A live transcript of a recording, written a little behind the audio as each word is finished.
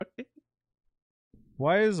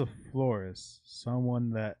Why is a florist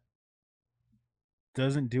someone that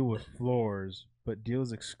doesn't deal with floors but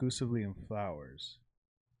deals exclusively in flowers?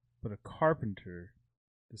 But a carpenter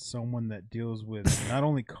is someone that deals with not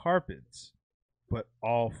only carpets but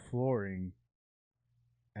all flooring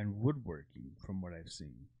and woodworking, from what I've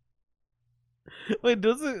seen. Wait,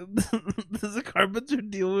 does a carpenter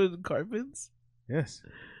deal with carpets? Yes,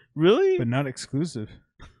 Really? but not exclusive.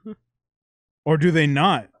 Or do they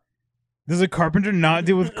not? Does a carpenter not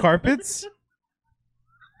deal with carpets?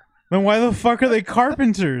 Then why the fuck are they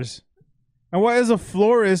carpenters? And why is a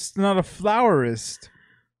florist not a flowerist?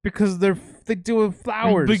 Because they deal with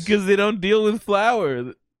flowers. Because they don't deal with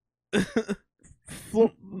flour.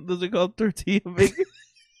 Flo- Those are called tortilla makers.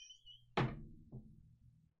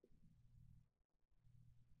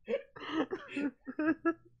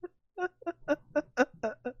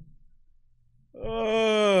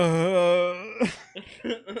 Oh,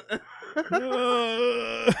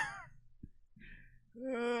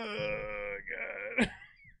 God.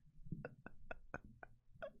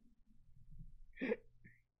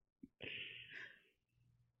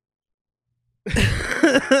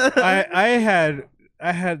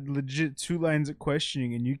 I had legit 2 lines of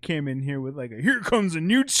questioning, and you came in here with like here comes a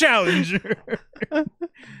new challenger.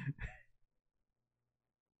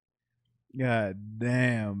 God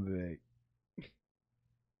damn, Vic.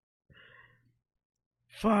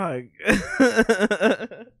 Fuck.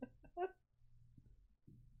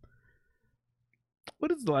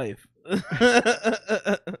 What is life?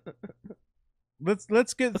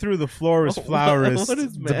 Let's get through the florist flowerist What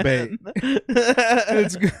is debate. man?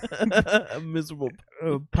 It's A miserable.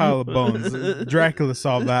 A pile of bones. Dracula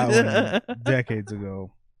solved that one decades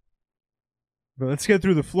ago. But let's get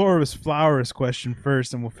through the florist flowerist question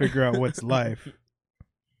first, and we'll figure out what's life.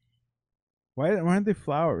 Why aren't they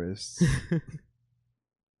flowerists?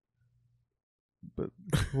 But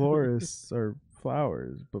florists are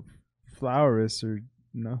flowers, but flowerists are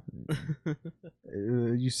nothing.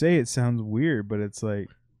 You say it sounds weird, but it's like,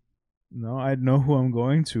 no, I'd know who I'm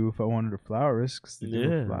going to if I wanted a florist because they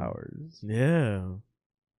do flowers. Yeah.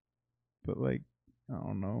 But like, I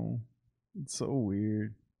don't know. It's so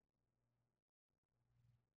weird.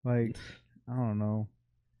 Like, I don't know.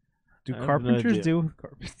 Do carpenters deal with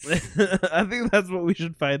carpets? I think that's what we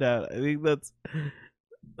should find out. I think that's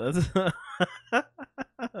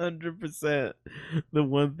 100% the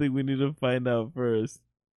one thing we need to find out first.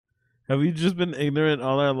 Have we just been ignorant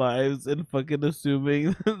all our lives and fucking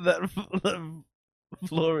assuming that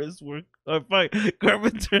florists work or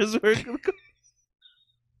carpenters work?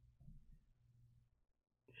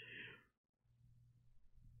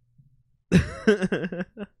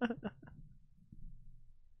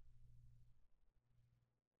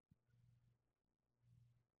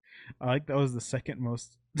 I like that was the second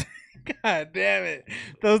most. God damn it!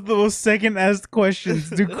 That was the most second asked questions.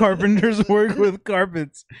 Do carpenters work with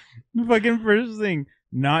carpets? Fucking first thing,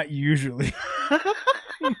 not usually. So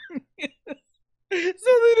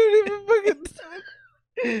they don't even fucking.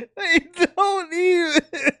 They don't even.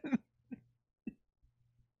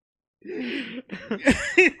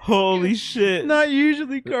 Holy shit! Not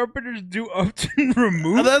usually. Carpenters do often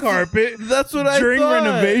remove carpet. That's what during I thought.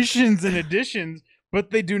 renovations and additions,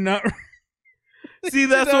 but they do not. See,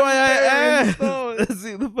 that's why I asked. installed.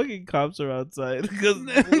 See, the fucking cops are outside because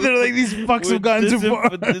They're like, these fucks have gone too far.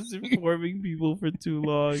 Disinforming people for too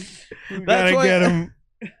long. Gotta get them.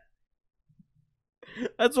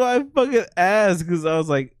 That's why I fucking asked, because I was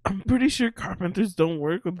like, I'm pretty sure carpenters don't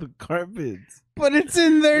work with the carpets. But it's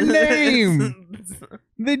in their name.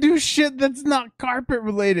 They do shit that's not carpet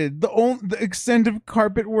related. The extent of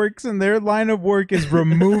carpet works in their line of work is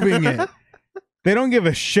removing it. They don't give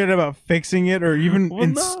a shit about fixing it or even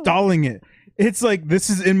installing it. It's like, this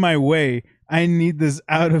is in my way. I need this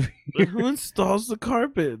out of here. Who installs the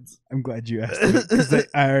carpets? I'm glad you asked me because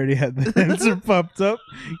I already had the answer popped up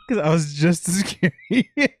because I was just as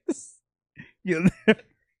curious. You'll never,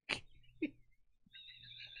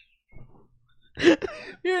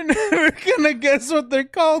 you're never gonna guess what they're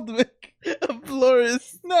called, Vic. A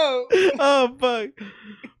florist. No. Oh, fuck.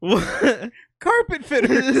 What? Carpet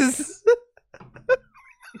fitters.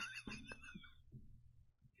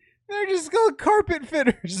 They're just called carpet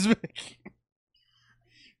fitters, Vic.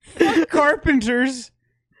 Fuck carpenters.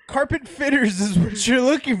 Carpet fitters is what you're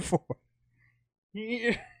looking for.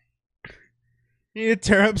 You need to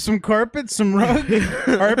tear up some carpet, some rug.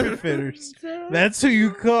 Carpet fitters. That's who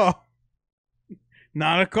you call.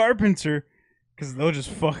 Not a carpenter, because they'll just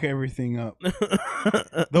fuck everything up.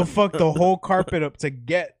 They'll fuck the whole carpet up to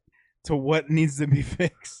get to what needs to be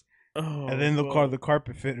fixed. Oh, And then they'll call the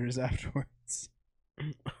carpet fitters afterwards.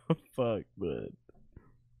 Fuck, man.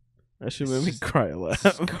 That shit made me cry a lot.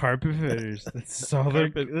 Carpet fitters. That's all.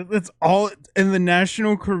 Carpet- That's all in the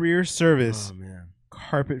National Career Service. Oh man.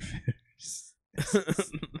 Carpet fitters.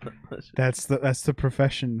 That's the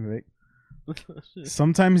profession, Vic.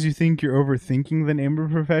 Sometimes you think you're overthinking the name of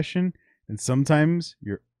a profession, and sometimes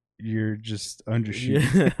you're just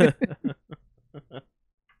undershooting. Yeah.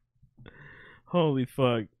 Holy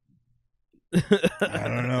fuck. I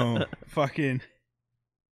don't know. Fucking.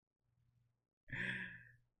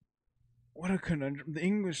 What a conundrum. The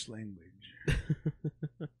English language.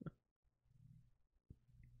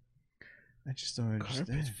 I just don't understand.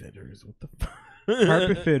 Carpet fitters. What the fuck?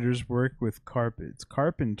 Carpet fitters work with carpets.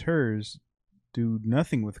 Carpenters do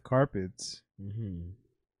nothing with carpets. Mm-hmm.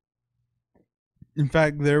 In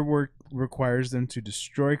fact, their work requires them to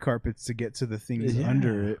destroy carpets to get to the things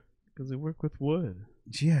under it. Because they work with wood.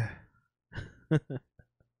 Yeah.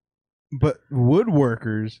 But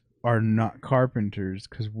woodworkers are not carpenters,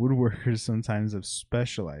 because woodworkers sometimes have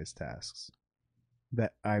specialized tasks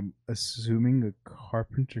that I'm assuming a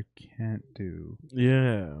carpenter can't do.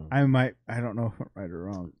 Yeah. I don't know if I'm right or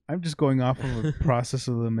wrong. I'm just going off of a process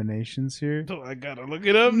of eliminations here. So I gotta look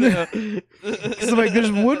it up now. So like there's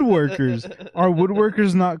woodworkers. Are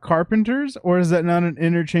woodworkers not carpenters, or is that not an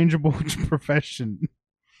interchangeable profession?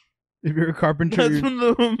 If you're a carpenter, That's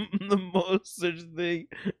the most searched thing.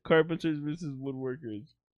 Carpenters versus woodworkers.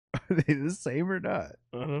 are they the same or not?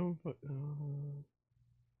 I don't. What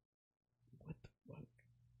the fuck?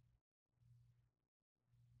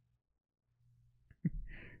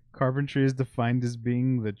 Carpentry is defined as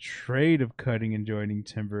being the trade of cutting and joining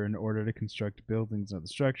timber in order to construct buildings and other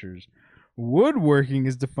structures. Woodworking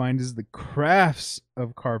is defined as the crafts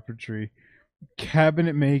of carpentry,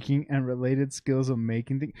 cabinet making, and related skills of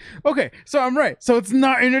making things. Okay, so I'm right. So it's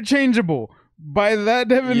not interchangeable. By that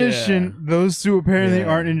definition, those two apparently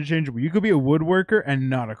aren't interchangeable. You could be a woodworker and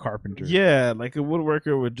not a carpenter. Yeah, like a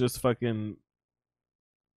woodworker would just fucking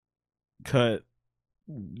cut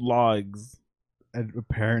logs And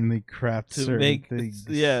apparently craft to certain make things.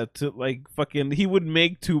 to like fucking. He would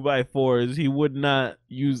make 2x4s. He would not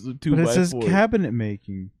use the 2x4. But it says cabinet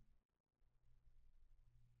making.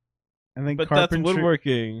 And then But carpentry. that's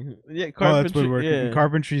woodworking. Yeah, Oh, that's carpentry. woodworking. Yeah.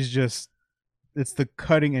 Carpentry's just, it's the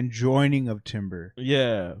cutting and joining of timber.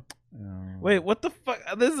 Yeah. Oh. Wait, what the fuck?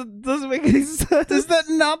 This doesn't make any sense. Is that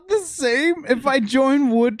not the same? If I join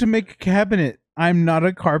wood to make a cabinet, I'm not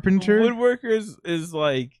a carpenter. Woodworkers is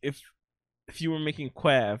like if you were making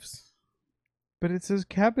crafts. But it says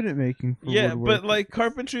cabinet making for Yeah, woodwork. but like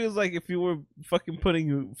carpentry is like if you were fucking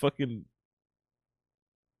putting fucking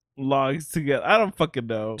logs together. I don't fucking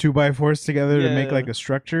know. 2x4s together to make Yeah. like a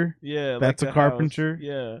structure. Yeah, That's like a carpenter? house.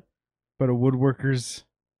 Yeah. But a woodworker's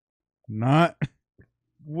not.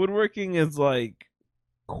 Woodworking is like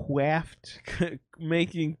Craft.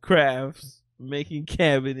 making crafts, making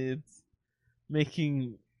cabinets,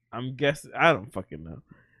 making. I'm guessing. I don't fucking know.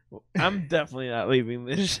 I'm definitely not leaving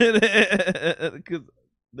this shit because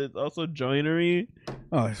there's also joinery.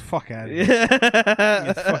 Oh, fuck out of here. Yeah,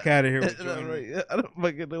 Get the fuck out of here with joinery. I don't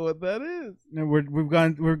fucking know what that is. No,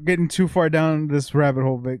 we're getting too far down this rabbit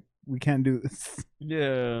hole, Vic. We can't do this.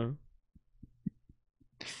 Yeah.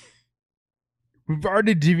 We've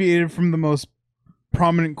already deviated from the most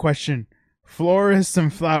prominent question. Florists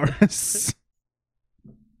and flowerists.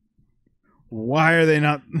 Why are they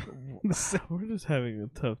not? We're just having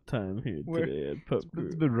a tough time here today at Pub Crew.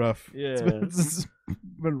 It's been rough. Yeah. It's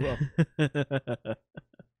been rough.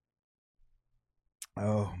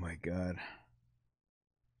 Oh my god.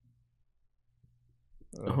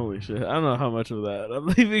 Holy shit. I don't know how much of that I'm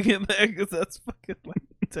leaving in there because that's fucking like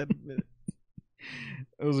 10 minutes.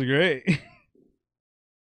 It was great.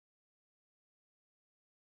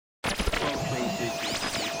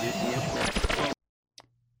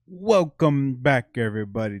 Welcome back,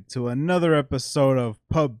 everybody, to another episode of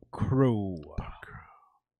Pub Crew.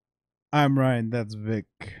 I'm Ryan, that's Vic.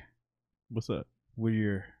 What's up? We're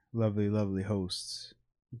your lovely, lovely hosts.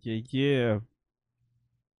 Yeah.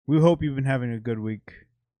 We hope you've been having a good week.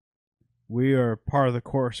 We are par of the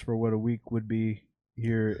course for what a week would be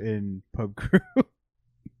here in Pub Crew.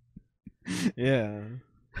 Yeah.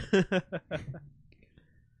 Did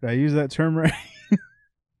I use that term right?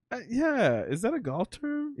 Yeah. Is that a golf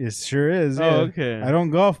term? It sure is. Oh, yeah. okay. I don't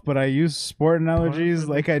golf, but I use sport Par analogies for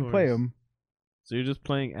the like I'd play course. them. So you're just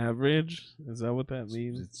playing average? Is that what that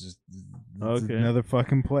means? It's just Okay. another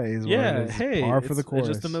fucking play. Is what Yeah. it is. Hey, Par for the course.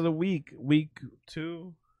 it's just another week. Week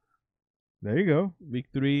 2, There you go. week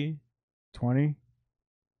 3. 20.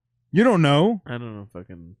 You don't know. I don't know if I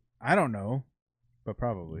can. I don't know. But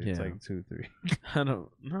probably. It's Yeah. like 2, 3. I don't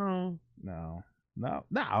know. No. No.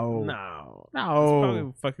 No. It's probably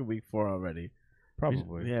No. fucking week 4 already.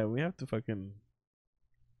 Probably. Yeah, we have to fucking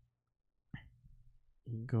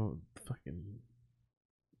go fucking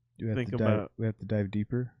Do we have think to dive, about. we have to dive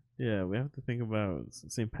deeper? Yeah, we have to think about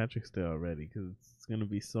St. Patrick's Day already because it's gonna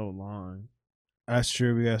be so long. That's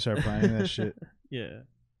true. We gotta start planning that shit. Yeah.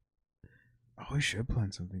 Oh, we should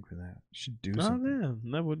plan something for that. We should do Oh something. man,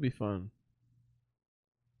 that would be fun.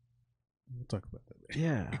 We'll talk about that later.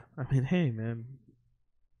 Yeah, I mean, hey man,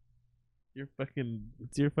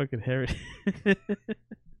 it's your fucking heritage.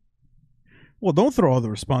 Well, don't throw all the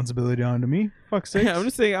responsibility onto me. Fuck's sake. I'm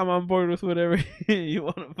just saying I'm on board with whatever you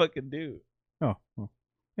want to fucking do. Oh, well.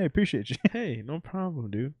 Hey, appreciate you. Hey, no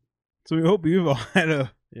problem, dude. So we hope you've all had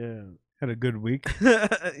Yeah. a good week. Yeah.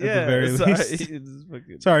 the very sorry. least. It's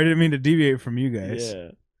fucking, Sorry, I didn't mean to deviate from you guys.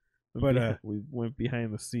 yeah. But, we went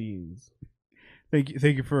behind the scenes. Thank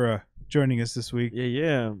you for joining us this week.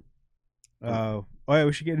 Yeah. Oh yeah,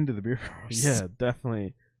 we should get into the beer first. Yeah,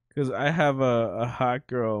 definitely. Because I have a hot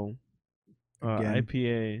girl Again.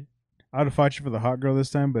 IPA. I'd have fought you for the hot girl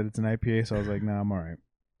this time, but it's an IPA, so I was like, nah, I'm all right.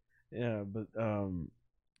 Yeah, but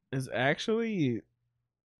it's actually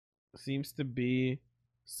seems to be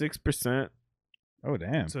 6%. Oh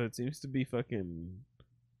damn! So it seems to be fucking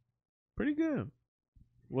pretty good.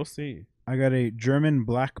 We'll see. I got a German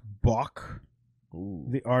Black Bock, Ooh.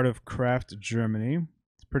 the Art of Craft Germany.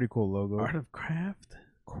 It's a pretty cool logo. Art of Craft.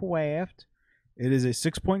 Craft. It is a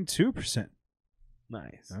 6.2%.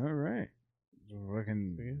 Nice. All right.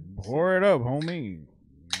 Fucking pour it up, homie.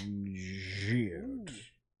 Shit.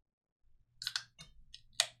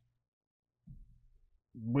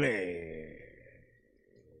 Bleh.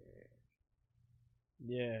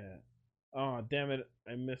 Yeah. Oh damn it!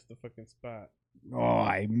 I missed the fucking spot. Oh,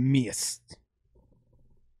 I missed.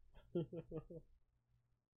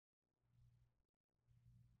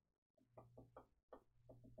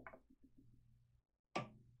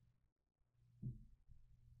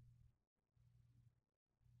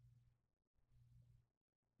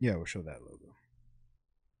 Yeah, we'll show that logo.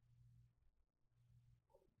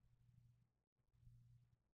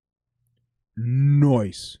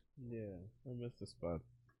 Nice. Yeah, I missed the spot.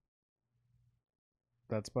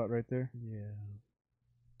 That spot right there? Yeah.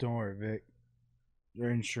 Don't worry, Vic. Your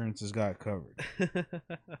insurance has got it covered.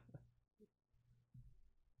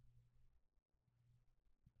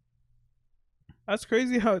 That's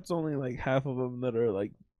crazy how it's only like half of them that are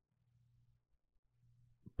like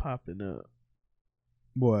popping up.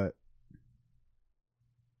 What?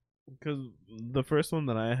 Because the first one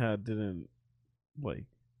that I had didn't like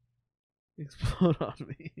explode on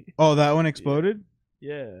me. Oh, that one exploded?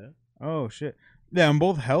 Yeah. Oh, shit. Yeah, and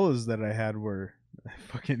both Hellas that I had were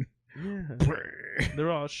fucking... Yeah.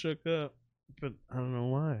 They're all shook up, but I don't know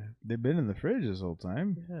why. They've been in the fridge this whole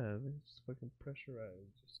time. Yeah, they just fucking pressurized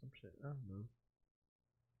or some shit. I don't know.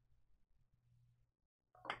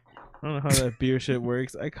 I don't know how that beer shit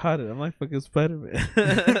works. I caught it. I'm like fucking Spider-Man.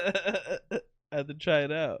 I had to try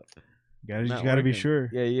it out. You Not gotta be working. sure.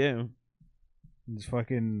 Yeah. Just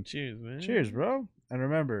fucking... Cheers, man. Cheers, bro. And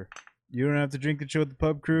remember, you don't have to drink the chill with the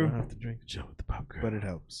pub You crew, don't have to drink the chill with the pub crew. but it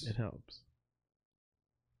helps. It helps.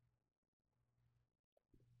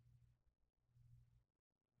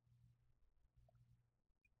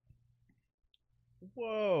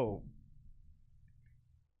 Whoa.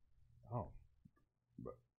 Oh.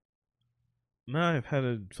 Now I've had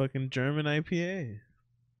a fucking German IPA.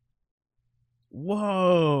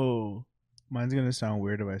 Whoa. Mine's gonna sound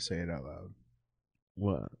weird if I say it out loud.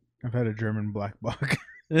 What? I've had a German Black Bock.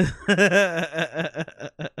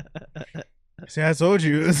 See, I told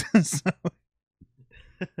you.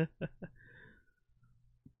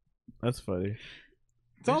 That's funny.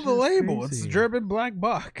 It's on This the shit's label. It's crazy. German Black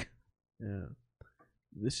Bock. Yeah.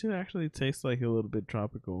 This shit actually tastes like a little bit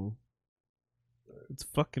tropical. It's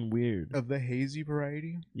fucking weird. Of the hazy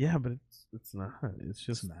variety? Yeah, but it's not. It's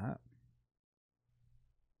just It's not.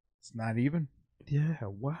 It's not even. yeah.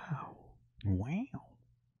 Wow. Wow.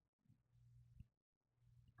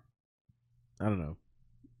 I don't know.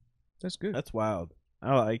 That's good. That's wild.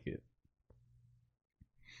 I like it.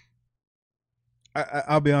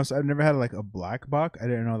 I'll be honest. I've never had like a Black Bock. I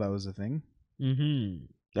didn't know that was a thing. Mm-hmm.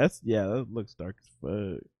 That looks dark as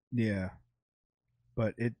fuck. Yeah,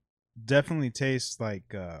 but it definitely tastes like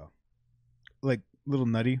little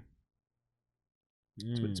nutty.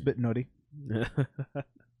 It's a bit nutty, but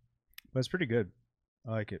it's pretty good.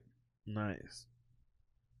 I like it. Nice.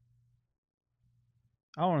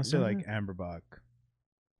 I don't want to say like Mhm. Amber Bock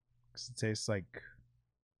because it tastes like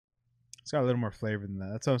it's got a little more flavor than that.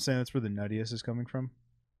 That's what I'm saying. That's where the nuttiness is coming from.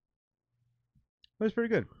 But it's pretty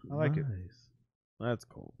good. I like it. Nice. That's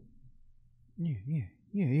cool. Yeah.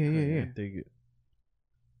 I dig it.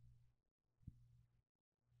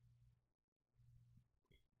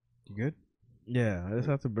 You good? Yeah, I just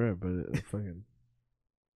have to burp, but fucking,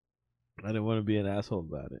 I didn't want to be an asshole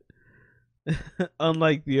about it.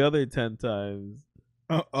 Unlike the other 10 times.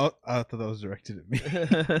 Oh, I thought that was directed at me. Oh,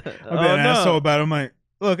 I'm being an asshole no. about it. I'm like,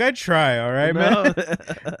 look, I try, all right, man.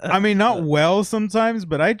 I mean, not well sometimes,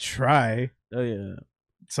 but I try. Oh, yeah.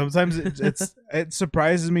 Sometimes it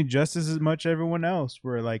surprises me just as much as everyone else.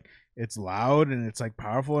 Where like it's loud and it's like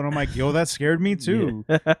powerful, and I'm like, yo, that scared me too.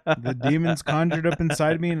 Yeah. The demons conjured up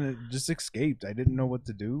inside me, and it just escaped. I didn't know what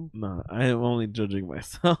to do. No, I am only judging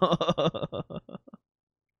myself.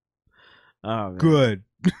 Oh, man. Good.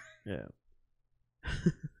 Yeah.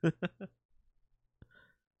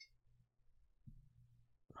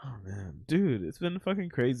 Oh man, dude, it's been fucking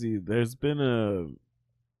crazy. There's been a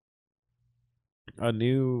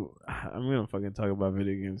new. I'm gonna fucking talk about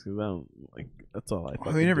video games because I don't like. That's all I.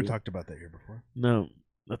 Oh, we never do. talked about that here before. No,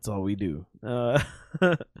 that's all we do. But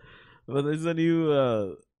there's a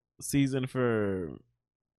new season for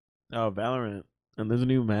Valorant, and there's a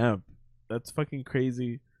new map. That's fucking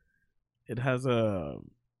crazy. It has 3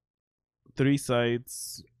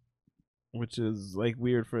 sites, which is like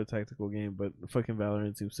weird for a tactical game, but fucking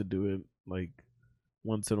Valorant seems to do it like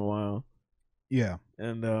once in a while. Yeah,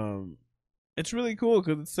 And it's really cool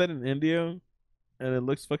because it's set in India, and it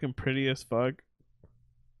looks fucking pretty as fuck,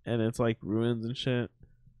 and it's like ruins and shit.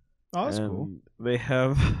 oh, that's and cool. They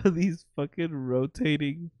have these fucking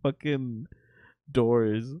rotating fucking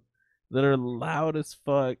doors that are loud as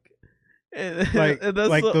fuck. And, Like, and that's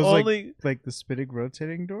like the those only like the spitting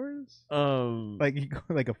rotating doors. Like you go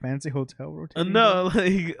like a fancy hotel rotating. no,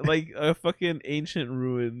 door? like a fucking ancient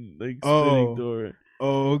ruin, like Oh. spinning door.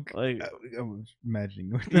 Oh, Like, I was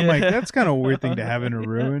imagining. I'm like, that's kind of a weird thing to have in a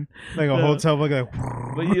ruin, like a No. hotel, like.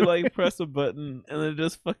 But you like press a button and it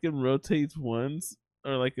just fucking rotates once,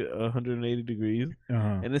 or like 180 degrees,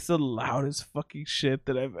 and it's the loudest fucking shit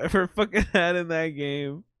that I've ever fucking had in that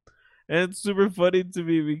game. And it's super funny to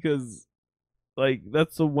me because like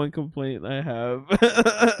that's the one complaint I have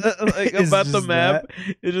like It's about the just map.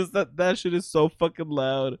 It's just that shit is so fucking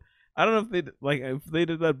loud. I don't know if they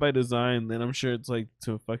did that by design, then I'm sure it's like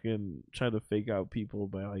to fucking try to fake out people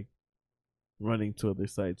by like running to other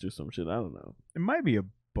sites or some shit. I don't know. It might be a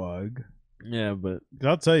bug. Yeah, but 'Cause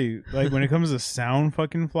I'll tell you, like when it comes to sound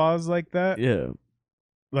fucking flaws like that, yeah.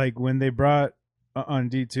 like when they brought on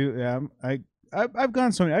D2, yeah, I've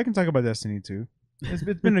gone so many. I can talk about Destiny 2. It's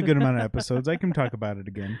been a good amount of episodes. I can talk about it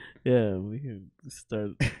again. Yeah, we can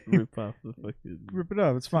start rip off the fucking Rip it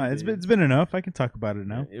up. It's fine. days. It's been enough. I can talk about it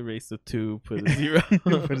now. Erase the 2, put a 0.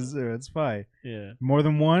 Put a 0. It's fine. Yeah. More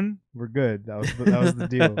than one, we're good. That was the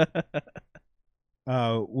deal.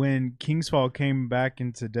 When Kingsfall came back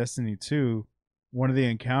into Destiny 2, one of the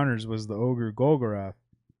encounters was the ogre Golgoroth,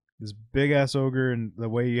 this big ass ogre, and the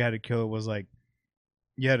way you had to kill it was like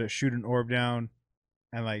you had to shoot an orb down,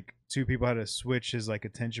 and like 2 people had to switch his like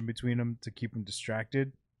attention between them to keep him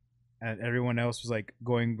distracted, and everyone else was like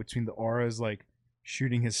going between the auras, like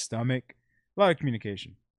shooting his stomach. A lot of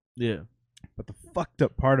communication. Yeah. But the fucked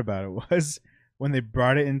up part about it was when they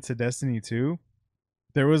brought it into Destiny 2,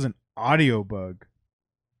 there was an audio bug.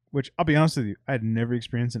 Which I'll be honest with you, I had never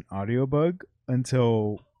experienced an audio bug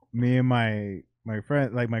until me and my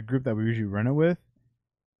friend, like my group that we usually run it with,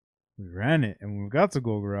 we ran it, and when we got to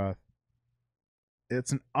Golgoroth,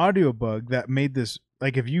 it's an audio bug that made this,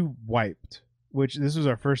 like if you wiped, which this was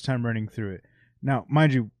our first time running through it. Now,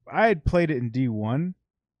 mind you, I had played it in D1,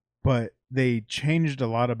 but they changed a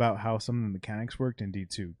lot about how some of the mechanics worked in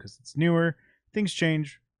D2 because it's newer, things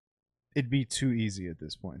change. It'd be too easy at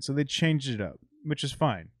this point, so they changed it up, which is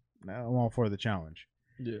fine. I'm all for the challenge.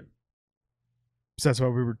 Yeah. So that's why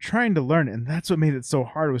we were trying to learn it, and that's what made it so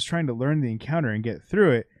hard, was trying to learn the encounter and get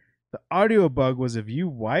through it. The audio bug was if you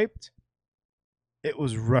wiped, it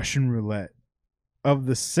was Russian roulette. Of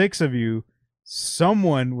the 6 of you,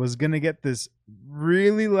 someone was going to get this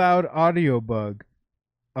really loud audio bug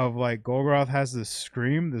of like Golgoroth has this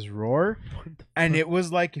scream, this roar, and it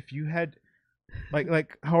was like if you had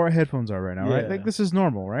like how our headphones are right now, right? Yeah. Like this is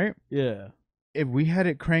normal, right? Yeah. If we had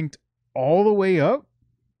it cranked all the way up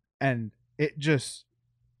and it just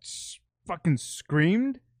fucking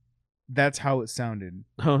screamed, that's how it sounded.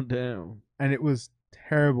 Oh damn. And it was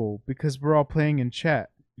terrible because we're all playing in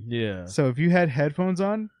chat. Yeah. So if you had headphones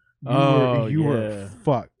on, you were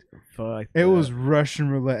fucked. Fuck. It was Russian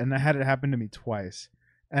roulette, and I had it happen to me twice,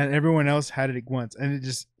 and everyone else had it once, and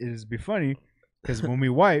it is be funny because when we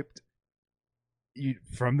wiped,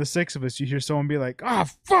 from the 6 of us, you hear someone be like, "Oh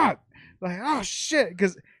fuck," like, "Oh shit,"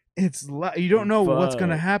 because It's loud. You don't know what's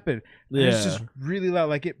gonna Fuck. happen. And it's just Yeah. really loud.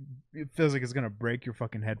 Like it feels like it's gonna break your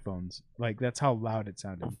fucking headphones. Like that's how loud it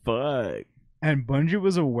sounded. Fuck. And Bungie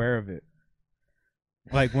was aware of it.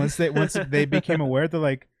 Like once they became aware, they're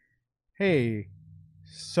like, "Hey,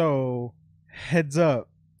 so heads up,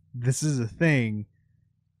 this is a thing."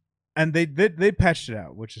 And they patched it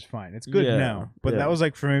out, which is fine. It's good Yeah, now. But yeah. that was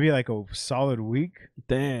like for maybe like a solid week.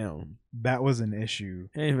 Damn. That was an issue.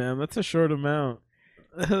 Hey man, that's a short amount.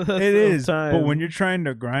 It is, but when you're trying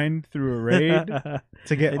to grind through a raid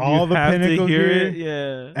to get and all you the have pinnacle to hear gear, it,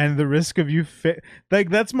 yeah. and the risk of you like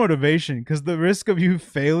that's motivation, because the risk of you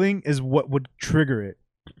failing is what would trigger it.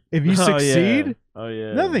 If you succeed, oh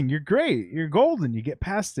yeah, nothing. You're great. You're golden. You get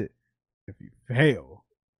past it. If you fail,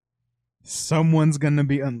 someone's gonna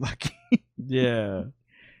be unlucky. yeah.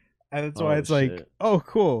 And that's why Oh, it's like, shit. oh,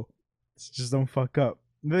 cool. Just don't fuck up.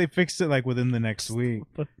 They fixed it like within the next week.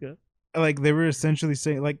 Fuck up. Like they were essentially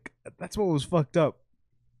saying, like that's what was fucked up.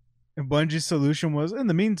 And Bungie's solution was, in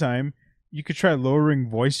the meantime, you could try lowering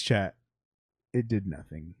voice chat. It did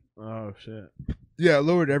nothing. Oh shit. Yeah, it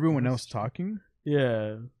lowered everyone Voice else chat. talking.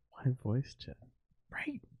 Yeah. Why voice chat?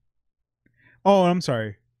 Right. Oh, I'm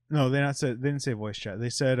sorry. No, they didn't say voice chat. They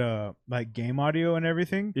said like game audio and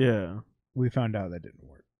everything. Yeah. We found out that didn't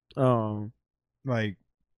work. Like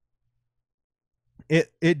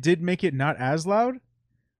it did make it not as loud,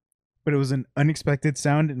 but it was an unexpected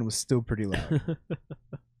sound and it was still pretty loud.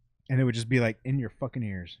 And it would just be like in your fucking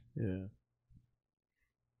ears. Yeah.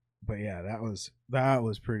 But yeah, that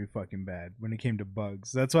was pretty fucking bad when it came to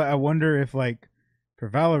bugs. That's why I wonder if like for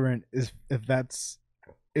Valorant if that's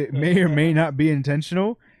it may or may not be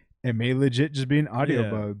intentional. It may legit just be an audio Yeah.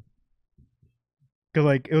 bug. Cause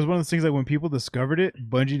like it was one of those things like when people discovered it,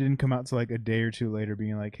 Bungie didn't come out to like a day or two later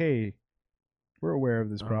being like, "Hey, we're aware of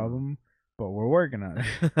this problem, but we're working on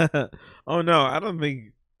it." Oh no, I don't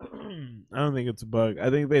think it's a bug. I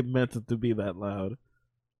think they meant it to be that loud.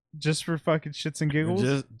 Just for fucking shits and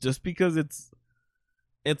giggles. Just because it's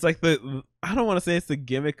like I don't want to say it's the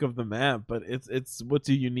gimmick of the map, but it's what's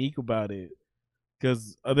unique about it.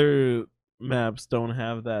 Because other maps don't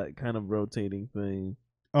have that kind of rotating thing.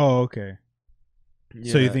 Oh, okay.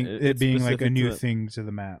 So you think it it's being like a specific new to- thing to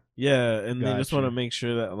the map? Yeah, and they just want to Gotcha. make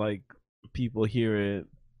sure that like people hear it,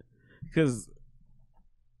 because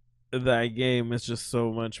that game is just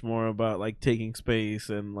so much more about like taking space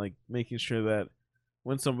and like making sure that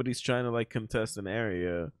when somebody's trying to like contest an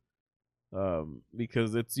area,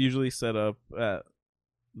 because it's usually set up at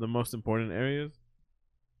the most important areas.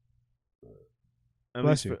 At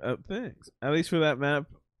Bless least you. for, thanks. At least for that map,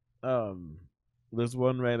 there's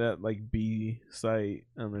one right at like B site,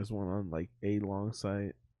 and there's one on like A long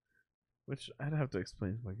site. Which I'd have to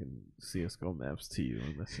explain fucking CS:GO maps to you,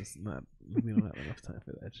 and that's just not. We don't have enough time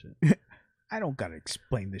for that shit. I don't gotta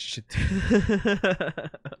explain this shit to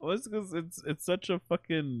you. Well, it's because it's such a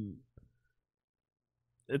fucking.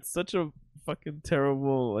 It's such a fucking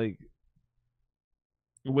terrible like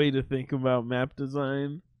way to think about map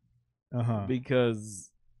design, Uh-huh.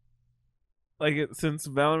 because like since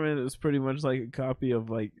Valorant is pretty much like a copy of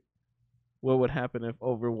like what would happen if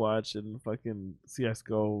Overwatch and fucking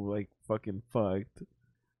CS:GO like fucking fucked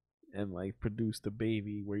and like produced a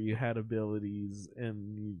baby where you had abilities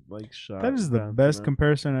and you like shot. That is the round to best round.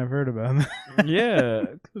 comparison I've heard about. Yeah,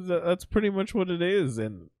 because that's pretty much what it is,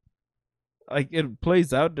 and like it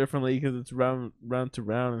plays out differently because it's round to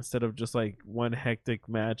round instead of just like one hectic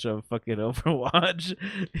match of fucking Overwatch.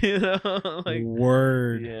 You know, like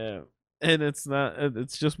Word. yeah, and it's not.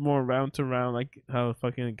 It's just more round to round, like how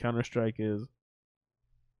fucking Counter-Strike is.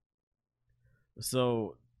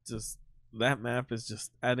 So just that map is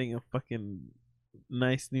just adding a fucking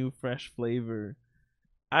nice new fresh flavor.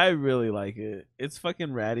 I really like it. It's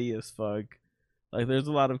fucking ratty as fuck. Like there's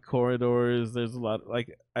a lot of corridors. There's a lot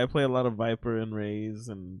like I play a lot of Viper and Raze,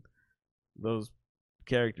 and those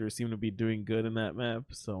characters seem to be doing good in that map.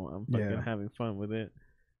 So I'm fucking Yeah. having fun with it.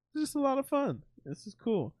 It's just a lot of fun. This is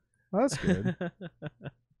cool. Well, that's good.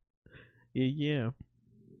 yeah.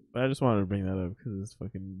 But I just wanted to bring that up because it's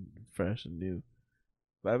fucking fresh and new.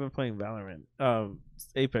 But I've been playing Valorant.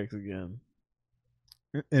 Apex again.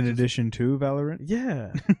 In addition to Valorant?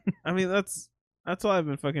 Yeah. I mean that's all I've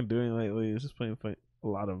been fucking doing lately. Is just playing a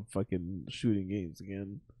lot of fucking shooting games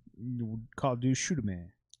again. Call of Duty Shoot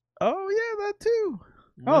Man. Oh yeah, that too.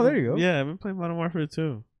 Oh, there you go. Yeah, I've been playing Modern Warfare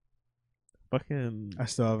 2. Fucking I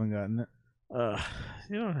still haven't gotten it.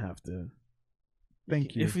 you don't have to.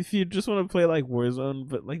 Thank you. If you just want to play like Warzone,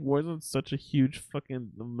 but like Warzone's such a huge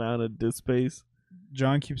fucking amount of disk space.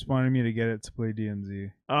 John keeps wanting me to get it to play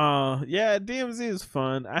DMZ. Yeah, DMZ is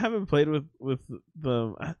fun. I haven't played with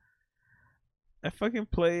the I fucking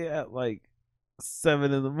play at like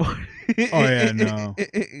 7 in the morning. Oh yeah, no. I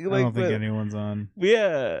Like, don't think but- anyone's on.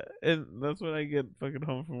 yeah, and that's when I get fucking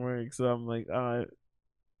home from work. So I'm like, all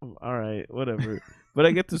right, whatever. But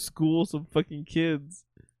I get to school some fucking kids,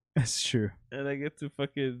 That's true. and I get to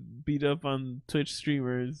fucking beat up on Twitch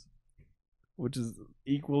streamers, which is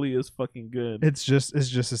equally as fucking good. It's just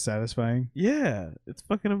as satisfying. Yeah, it's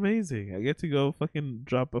fucking amazing. I get to go fucking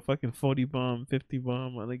drop a fucking 40 bomb, 50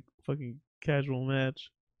 bomb on like fucking casual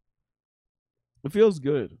match. It feels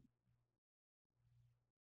good.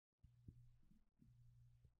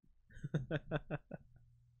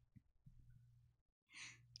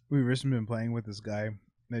 We've recently been playing with this guy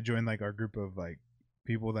that joined like our group of like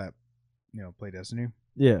people that play Destiny,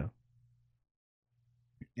 Yeah.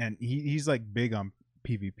 and he's like big on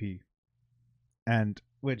PvP, and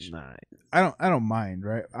which Nice. I don't mind,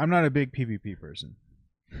 right? I'm not a big PvP person,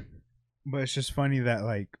 but it's just funny that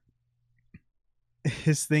like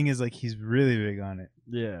his thing is like he's really big on it,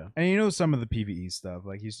 Yeah. and he knows some of the PvE stuff.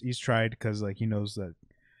 Like he's tried because like he knows that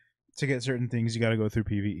to get certain things you got to go through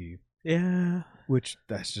PvE, Yeah. which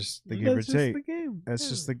that's just the give That's or just take. the game. That's Yeah.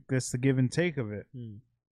 just the give and take of it. Hmm.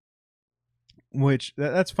 Which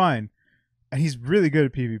that's fine, and he's really good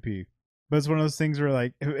at PvP. But it's one of those things where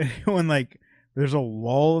like when like there's a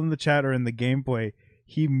lull in the chat or in the gameplay,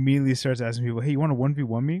 he immediately starts asking people, "Hey, you want to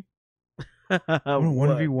 1v1 me? You want to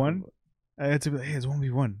 1v1?" And it's like, "Hey, it's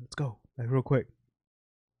 1v1. Let's go, like real quick."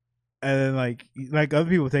 And then like other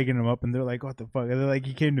people taking him up, and they're like, "What the fuck?" And then like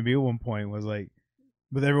he came to me at one point, was like,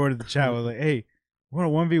 with everyone in the chat was like, "Hey, you want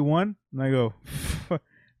a 1v1?" And I go,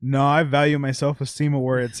 "No, I value my self-esteem of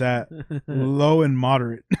where it's at, low and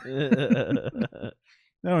moderate.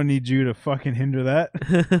 I don't need you to fucking hinder that."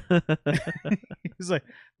 He's like,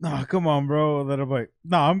 "No, come on, bro." And then I'm like,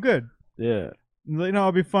 "No, I'm good." Yeah. He's like, "No,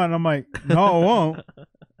 I'll be fine." I'm like, "No, I won't." I'm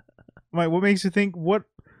like, "What makes you think? What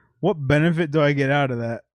benefit do I get out of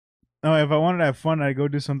that?" No, if I wanted to have fun, I'd go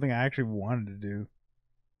do something I actually wanted to do,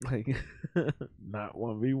 Like not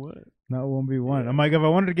 1v1. not 1v1. Yeah. I'm like, if I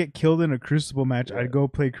wanted to get killed in a Crucible match, Yeah. I'd go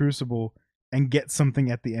play Crucible and get something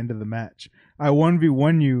at the end of the match. I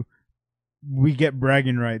 1v1 you, we get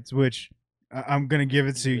bragging rights, which I'm gonna give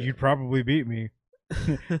it to you. Yeah. You'd probably beat me.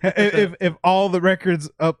 if all the records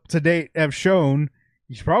up to date have shown,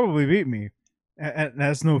 you probably beat me. And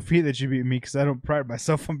that's no feat that you beat me, because I don't pride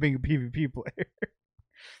myself on being a PvP player.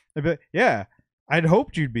 I'd be like, yeah, I'd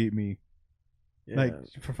hoped you'd beat me. Yeah. Like,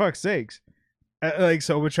 for fuck's sakes. Like,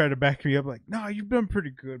 so would try to back me up, like, no, you've done pretty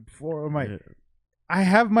good before. I'm like, I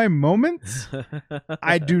have my moments.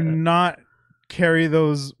 I do not carry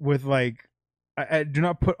those with like, I do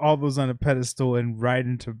not put all those on a pedestal and ride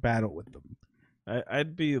into battle with them.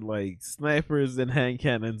 I'd be like snipers and hand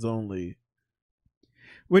cannons only.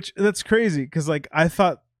 Which that's crazy, because like I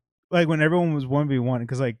thought, like when everyone was 1v1,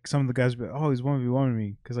 because like some of the guys would be like, "Oh, he's 1v1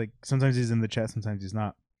 me," because like sometimes he's in the chat, sometimes he's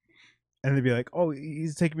not, and they'd be like, "Oh,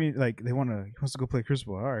 he's taking me," like he wants to go play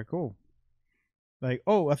Crucible. All right, cool. Like,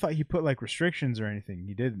 oh, I thought he put like restrictions or anything.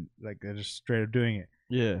 He didn't. Like they're just straight up doing it.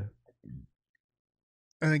 Yeah.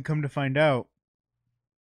 And then come to find out,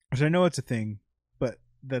 which I know it's a thing, but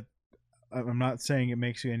that I'm not saying it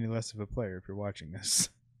makes you any less of a player if you're watching this.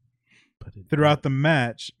 But it Throughout the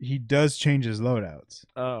match, he does change his loadouts.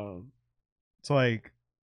 Oh. It's like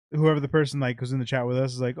whoever the person like who's in the chat with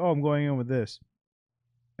us is like, "Oh, I'm going in with this,"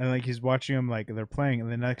 and like he's watching them, like they're playing,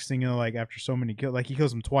 and the next thing you know, like after so many kills, like he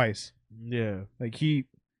kills him twice. Yeah. Like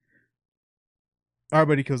our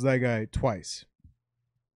buddy kills that guy twice,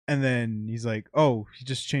 and then he's like, "Oh, he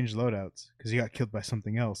just changed loadouts because he got killed by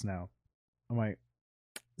something else now." I'm like,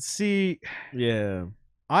 see, Yeah.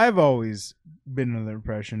 I've always been under the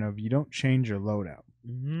impression of you don't change your loadout.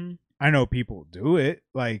 Mm-hmm. I know people do it,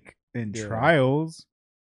 like in Yeah. trials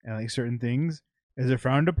and like certain things. Is it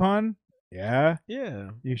frowned upon? Yeah.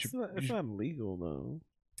 Yeah. You It's should- not, you it's should- not legal though.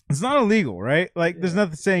 It's not illegal, right? Like, there's Yeah.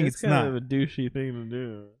 nothing saying it's kind not. of a douchey thing to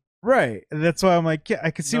do. Right. And that's why I'm like, yeah,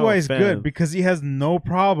 I can see No why he's good, offense. because he has no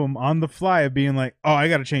problem on the fly of being like, oh, I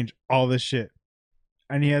got to change all this shit.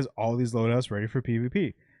 And he has all these loadouts ready for PvP.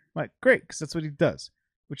 I'm like, great, because that's what he does,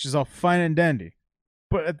 which is all fine and dandy.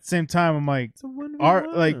 But at the same time, I'm like, It's a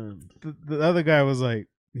 1v1. like, the other guy was like,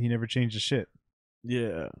 he never changed his shit.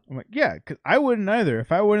 Yeah. I'm like, yeah, because I wouldn't either.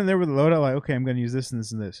 If I went in there with a loadout, like, okay, I'm going to use this and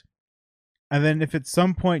this and this. And then if at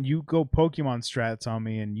some point you go Pokemon strats on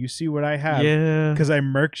me and you see what I have, Yeah. because I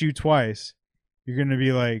murked you twice, you're going to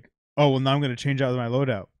be like, oh, well, now I'm going to change out my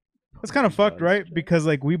loadout. That's kind of fucked, right? Because,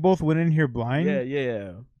 like, we both went in here blind. Yeah,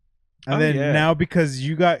 yeah. And Oh, then yeah. now because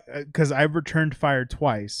I've returned fire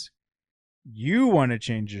twice, you want to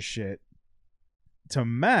change your shit to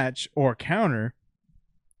match or counter.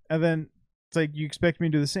 And then it's like you expect me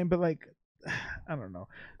to do the same, but like, I don't know.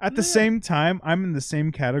 At the Yeah. same time, I'm in the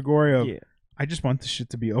same category of Yeah. I just want this shit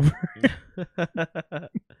to be over.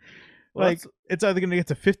 Well, Like, it's either gonna get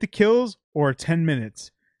to 50 kills or 10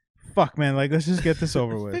 minutes. Fuck, man. Like, let's just get this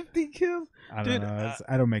over with. 50 kills. I don't Dude, know.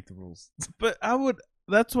 I don't make the rules. But I would.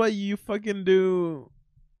 That's why you fucking do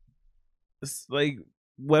like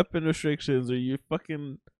weapon restrictions, or you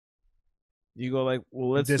fucking you go like,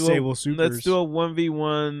 well, let's Disable do let's supers. do a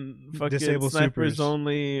 1v1 fucking Disable snipers supers.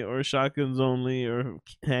 only, or shotguns only, or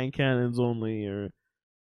hand cannons only, or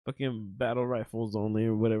fucking battle rifles only,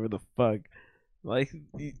 or whatever the fuck. Like,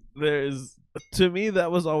 there's, to me,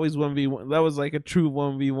 that was always 1v1. That was like a true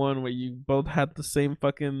 1v1 where you both had the same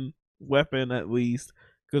fucking weapon at least.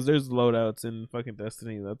 Because there's loadouts in fucking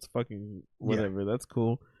Destiny. That's fucking whatever. That's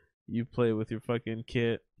cool. You play with your fucking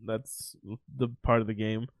kit. That's the part of the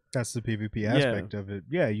game. That's the PvP aspect of it.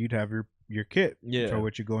 Yeah, you'd have your kit for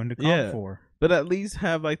what you go into comp for. But at least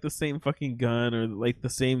have like the same fucking gun, or like the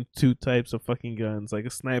same two types of fucking guns, like a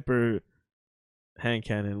sniper, hand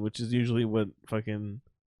cannon, which is usually what fucking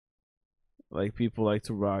like people like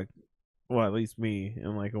to rock. Well, at least me,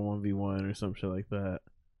 in like a 1v1 or some shit like that.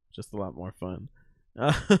 Just a lot more fun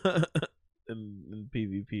in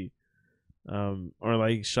PvP. Or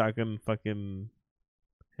like shotgun fucking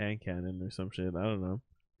hand cannon or some shit. I don't know.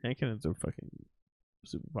 Hand cannons are fucking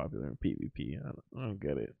super popular in PvP. I don't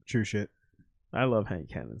get it. True shit. I love hand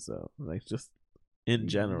cannons though. Like, just in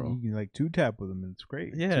general. You can like 2-tap with them and it's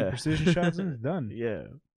great. Yeah. 2 precision shots and it's done. Yeah.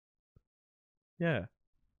 Yeah.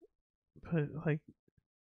 But like,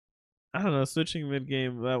 I don't know, switching mid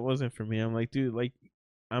game, that wasn't for me. I'm like, dude, like,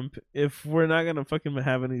 if we're not gonna fucking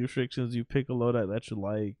have any restrictions, you pick a loadout that you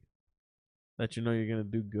like, that you know you're gonna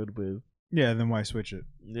do good with. Yeah, then why switch it?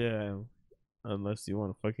 Yeah. Unless you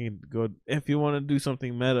want to fucking go, if you want to do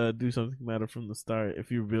something meta from the start.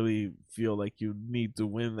 If you really feel like you need to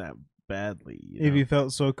win that badly, If you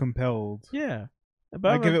felt so compelled. yeah.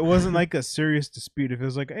 Like, if it wasn't like a serious dispute, if it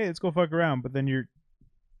was like, hey, let's go fuck around, but then you're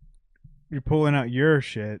pulling out your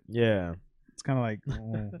shit. Yeah. It's kind of like,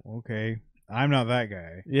 oh, okay, I'm not that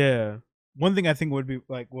guy. Yeah. One thing I think would be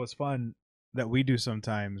like was fun that we do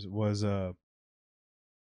sometimes was like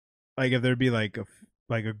if there'd be like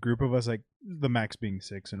a group of us, like the max being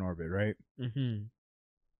 6 in orbit, right?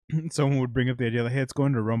 Mm-hmm. Someone would bring up the idea like, hey, let's go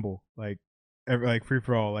into Rumble, like free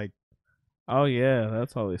for all, like. Oh yeah,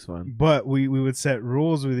 that's always fun. But we would set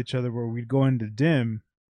rules with each other where we'd go into dim,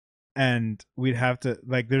 and we'd have to,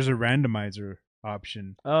 like, there's a randomizer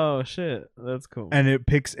option. Oh shit, that's cool. And it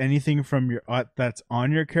picks anything from your that's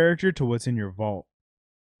on your character to what's in your vault,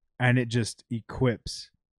 and it just equips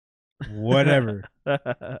whatever. And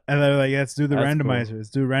they're like, let's do the That's randomizer. cool. Let's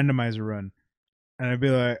do a randomizer run. And I'd be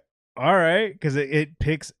like, all right, because it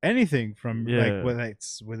picks anything from like what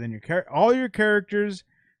it's within your character, all your characters,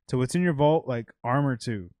 to what's in your vault, like armor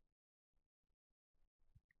too.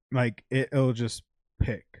 Like it'll just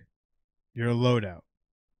pick your loadout,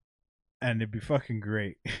 and it'd be fucking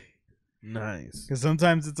great. Nice. Because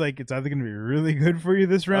sometimes it's like it's either gonna be really good for you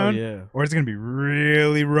this round, or it's gonna be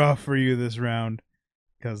really rough for you this round.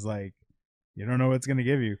 Because like you don't know what it's gonna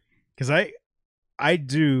give you. Because I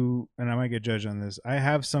do, and I might get judged on this, I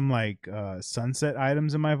have some like sunset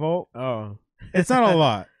items in my vault. Oh, it's not a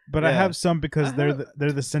lot, but I have some because they're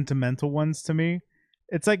the sentimental ones to me.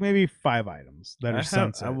 It's like maybe 5 items that are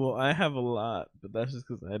sunset. I have a lot, but that's just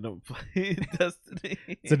because I don't play Destiny.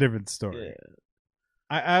 It's a different story. Yeah.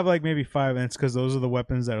 I have like maybe 5, and it's because those are the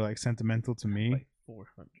weapons that are like sentimental to me. Like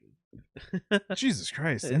 400. Jesus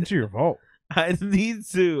Christ! Enter your vault. I need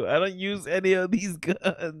to. I don't use any of these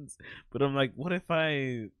guns, but I'm like, what if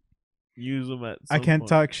I use them at? I can't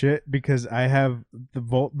talk shit because I have the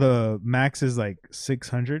vault. The max is like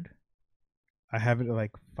 600. I have it at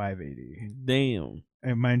like 580. Damn.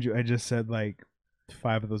 And mind you, I just said like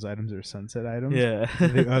 5 of those items are sunset items. Yeah.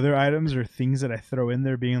 The other items are things that I throw in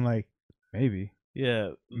there, being like, maybe. Yeah,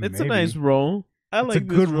 it's a nice roll. It's a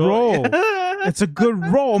good roll. It's a good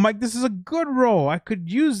roll. I'm like, this is a good roll. I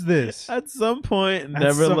could use this. At some point,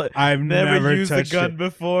 I've never used a gun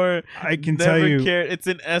before. I can tell you. Cared. It's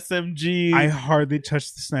an SMG. I hardly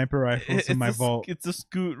touch the sniper rifles in my vault. It's a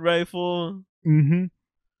scoot rifle. Mm-hmm.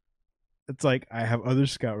 It's like I have other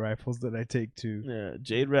scout rifles that I take to. Yeah,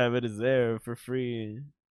 Jade Rabbit is there for free.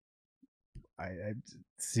 I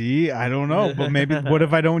see. I don't know, but maybe. What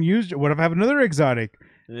if I don't use? What if I have another exotic?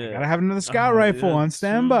 Yeah, I gotta have another scout rifle on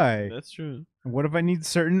standby. True. That's true. What if I need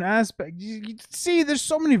certain aspects? You see, there's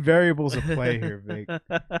so many variables at play here, Vic.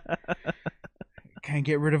 Can't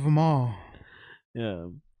get rid of them all. Yeah,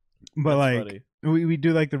 but like we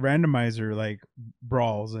do like the randomizer like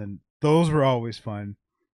brawls, and those were always fun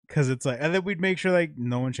because it's like, and then we'd make sure like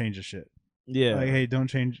no one changes shit. Yeah. Like, hey, don't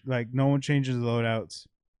change. Like, no one changes loadouts.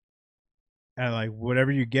 And like,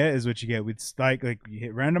 whatever you get is what you get. We'd like you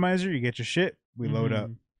hit randomizer, you get your shit, we load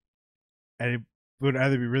up, and it would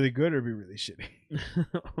either be really good or be really shitty.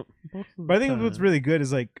 But I think what's really good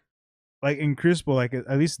is like in Crucible, like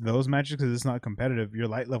at least those matches, because it's not competitive, your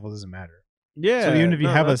light level doesn't matter. Yeah. So even if you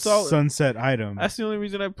have a all, sunset item, that's the only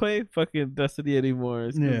reason I play fucking Destiny anymore.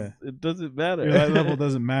 Is 'cause it doesn't matter. Your light level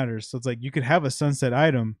doesn't matter. So it's like you could have a sunset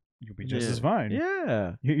item, you'll be just as fine.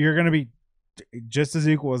 Yeah. You're gonna be just as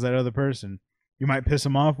equal as that other person. You might piss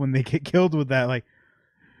them off when they get killed with that, like,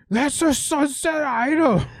 that's a sunset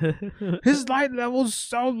item. His light level's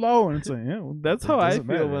so low, and it's like, yeah, well, that's how I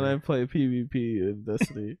feel when I play PvP in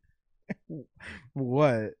Destiny.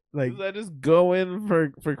 What? Like, I just go in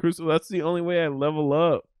for Crucible. That's the only way I level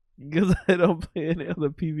up because I don't play any other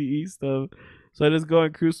PvE stuff. So I just go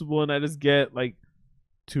in Crucible and I just get like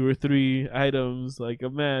 2 or 3 items like a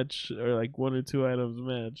match, or like 1 or 2 items a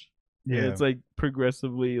match. Yeah, and it's like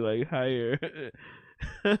progressively like higher.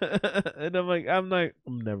 And I'm like, I'm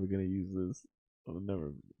never gonna use this. I'm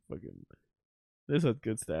never fucking. This has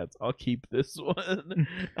good stats. I'll keep this one.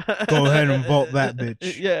 Go ahead and vault that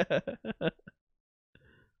bitch. Yeah.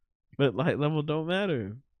 But light level don't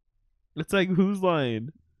matter. It's like Who's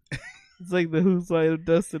Line. It's like the Who's Line of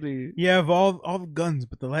Destiny. You have all the guns,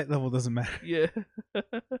 but the light level doesn't matter. Yeah.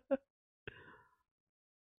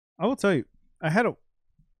 I will tell you, I had a.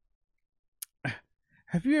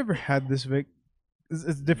 Have you ever had this, Vic? It's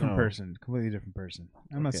a different person, completely different person.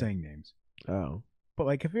 I'm not saying names. Oh. But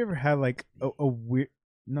like, have you ever had like a weird?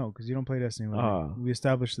 No, because you don't play Destiny. We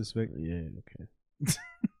established this, Vic. Yeah. Okay. It's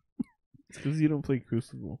because you don't play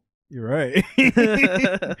Crucible. You're right.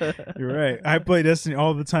 You're right. I play Destiny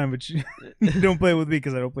all the time, but you don't play with me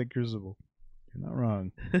because I don't play Crucible. You're not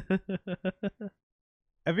wrong.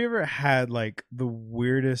 Have you ever had like the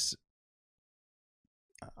weirdest?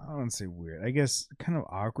 I don't want to say weird. I guess kind of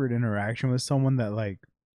awkward interaction with someone that like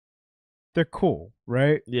they're cool,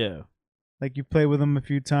 right? Yeah. Like you play with them a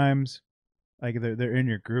few times, like they're in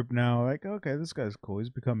your group now. Like, okay, this guy's cool. He's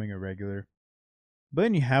becoming a regular. But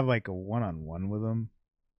then you have like a one-on-one with them,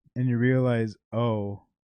 and you realize, oh,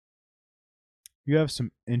 you have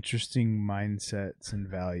some interesting mindsets and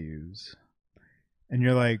values, and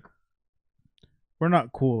you're like, we're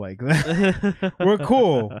not cool like that. We're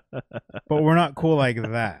cool, but we're not cool like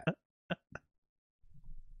that.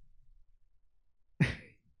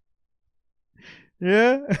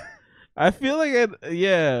 Yeah. I feel like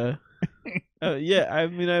yeah. Yeah, I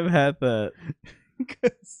mean, I've had that.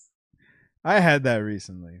 Cause I had that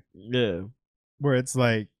recently. Yeah. Where it's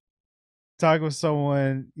like, talking with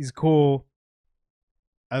someone, he's cool,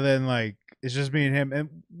 and then like, it's just me and him,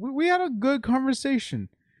 and we had a good conversation.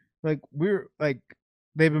 Like, we're like,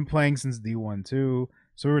 they've been playing since D1 too,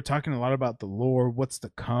 so we were talking a lot about the lore, what's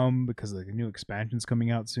to come, because like a new expansion's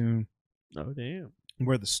coming out soon. Oh damn.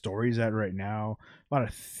 Where the story's at right now, a lot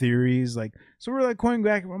of theories, like, so we're like going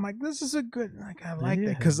back, and I'm like, this is a good, like, I like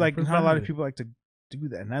that, because like not a lot of people like to do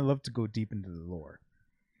that, and I love to go deep into the lore.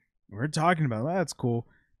 We're talking about that's cool,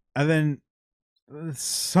 and then at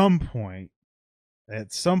some point, I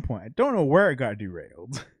don't know where it got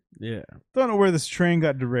derailed. Yeah. Don't know where this train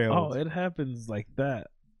got derailed. Oh, it happens like that.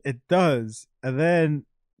 It does. And then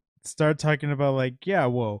start talking about like, yeah,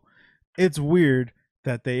 well, it's weird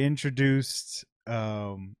that they introduced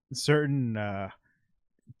certain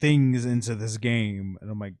things into this game.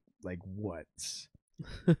 And I'm like what?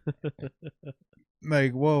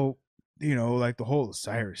 Like, well, you know, like the whole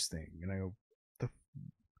Osiris thing. And I go,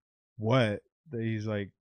 what? That he's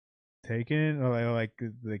like taken? Or like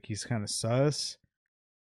he's kind of sus?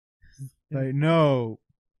 Like, no,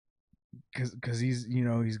 because he's, you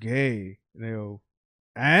know, he's gay. And they go,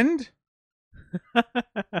 and?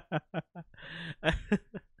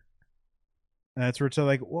 And that's where it's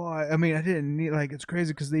like, well, I mean, I didn't need, like, it's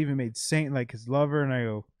crazy because they even made Saint like his lover. And I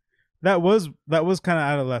go, that was kind of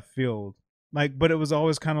out of left field. Like, but it was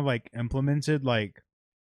always kind of like implemented, like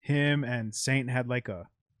him and Saint had like a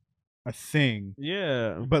thing.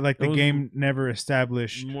 Yeah. But like the game never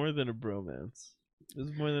established more than a bromance. It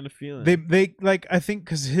was more than a feeling. They like, I think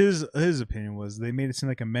because his opinion was they made it seem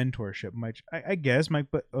like a mentorship, which I guess, Mike,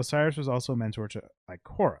 but Osiris was also a mentor to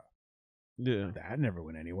Ikora. Yeah. That never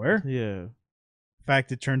went anywhere. Yeah. In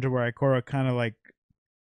fact, it turned to where Ikora kind of like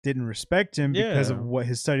didn't respect him because of what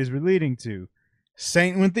his studies were leading to.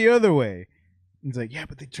 Saint went the other way. He's like, yeah,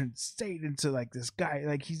 but they turned Saint into like this guy.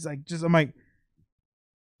 Like he's like just. I'm like, is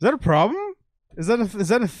that a problem? Is that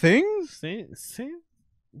a thing? Saint?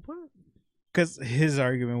 What? because his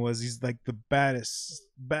argument was he's like the baddest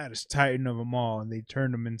Titan of them all, and they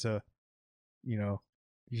turned him into, you know,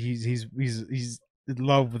 he's in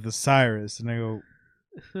love with Osiris, and I go,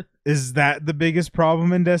 is that the biggest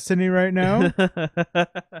problem in Destiny right now?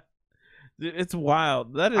 Dude, it's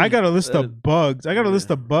wild. That is. I got a list of bugs. I got a yeah. list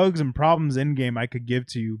of bugs and problems in game I could give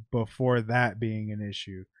to you before that being an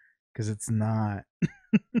issue, because it's not.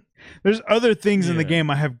 There's other things in the Yeah. game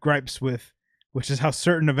I have gripes with, which is how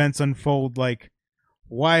certain events unfold. Like,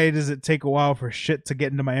 why does it take a while for shit to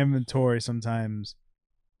get into my inventory sometimes?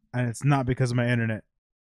 And it's not because of my internet.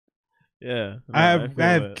 Yeah, no, I have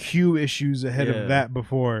feel it. queue issues ahead Yeah. of that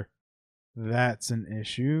before that's an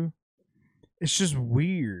issue. It's just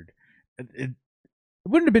weird. It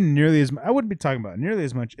wouldn't have been nearly as I wouldn't be talking about it nearly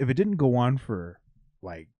as much if it didn't go on for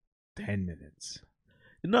like 10 minutes.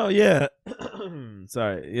 No, yeah.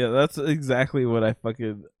 Sorry. Yeah, that's exactly what I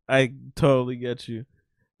totally get you.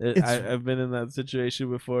 I've been in that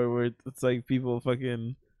situation before where it's like people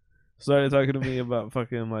fucking started talking to me about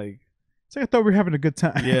fucking like. It's like I thought we were having a good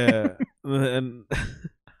time. Yeah. And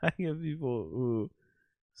I get people who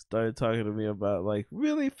started talking to me about like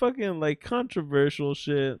really fucking like controversial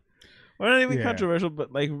shit. Or not even controversial,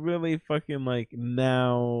 but like really fucking like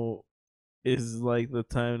now is like the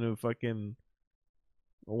time to fucking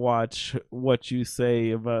watch what you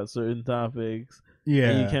say about certain topics.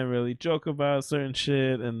 Yeah. And you can't really joke about certain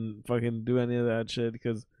shit and fucking do any of that shit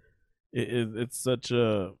because it's such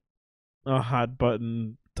a hot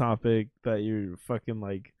button topic that you're fucking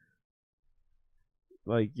like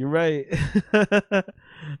you're right.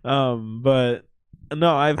 But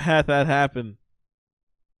no, I've had that happen.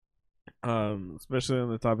 Especially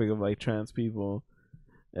on the topic of like trans people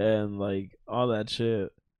and like all that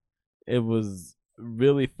shit. It was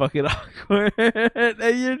really fucking awkward.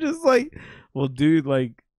 And you're just like, well, dude,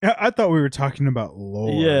 like I thought we were talking about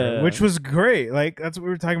lore, Yeah. which was great. Like that's what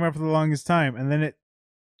we were talking about for the longest time, and then it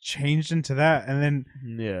changed into that, and then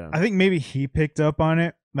yeah. I think maybe he picked up on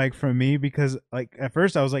it, like from me, because like at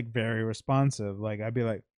first I was like very responsive. Like I'd be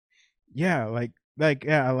like, yeah,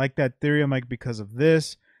 yeah, I like that theory. I'm like, because of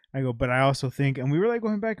this. I go, but I also think, and we were like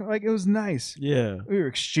going back, like it was nice. Yeah. We were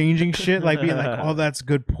exchanging shit, like being like, oh, that's a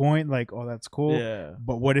good point, like, oh, that's cool. Yeah.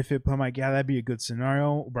 But what if it? I'm like, yeah, that'd be a good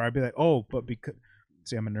scenario. But I'd be like, oh, but because,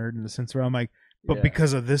 see, I'm a nerd in the sense where I'm like, but Yeah.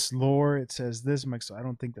 because of this lore, it says this. I'm like, so I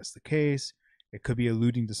don't think that's the case. It could be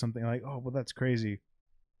alluding to something like, oh, well, that's crazy.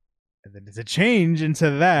 And then it's a change into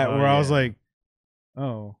that Oh, where I was yeah. like,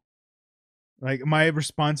 oh, like my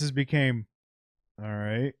responses became, all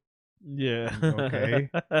right, Yeah. Okay.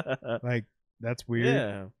 like that's weird.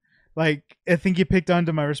 Yeah. Like I think you picked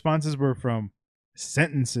onto my responses were from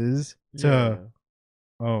sentences to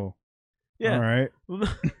oh, Yeah. all right.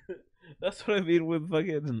 That's what I mean with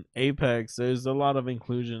fucking Apex. There's a lot of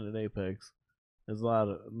inclusion in Apex. There's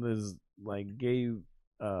like gay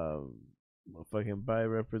fucking bi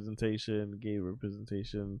representation, gay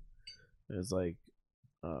representation. There's like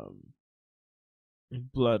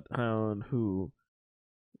Bloodhound who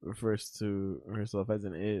refers to herself as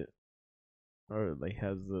an it, or like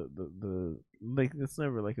has the like it's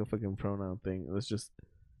never like a fucking pronoun thing. It's just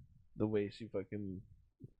the way she fucking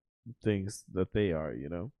thinks that they are, you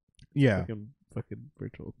know. Yeah. Fucking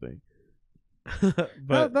virtual thing.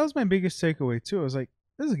 But that was my biggest takeaway too. I was like,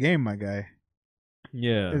 this is a game, my guy.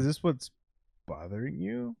 Yeah. Is this what's bothering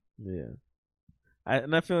you? Yeah. I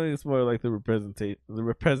feel like it's more like the representation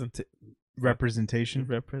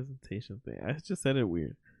thing. I just said it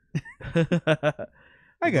weird.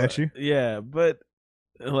 I got you. Yeah, but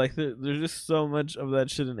like there's just so much of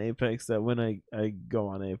that shit in Apex that when I go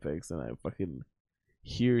on Apex and I fucking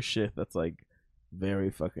hear shit that's like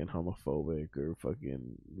very fucking homophobic or fucking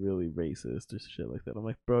really racist or shit like that, I'm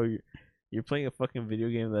like, bro, you're playing a fucking video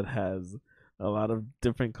game that has a lot of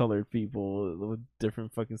different colored people with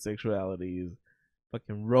different fucking sexualities,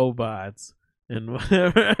 fucking robots and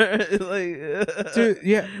whatever. Like, Dude,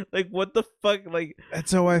 yeah. Like, what the fuck? Like,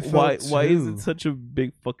 that's how I felt. Why is it such a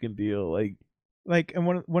big fucking deal? Like, and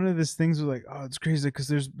one of these things was like, oh, it's crazy because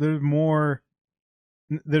there's more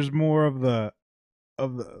of the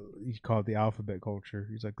he called it the alphabet culture.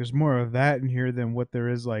 He's like, there's more of that in here than what there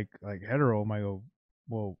is like hetero. I go,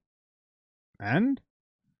 well, and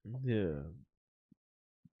yeah.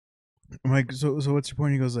 I'm like, so what's your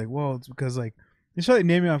point? He goes like, well, it's because like they start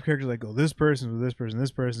naming off characters like, oh, this person with this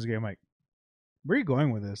person's gay. I'm like, where are you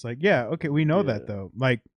going with this? Like, yeah, okay, we know that though.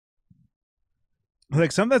 Like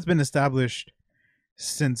something that's been established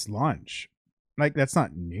since launch. Like that's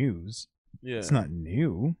not news. Yeah. It's not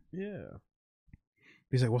new. Yeah.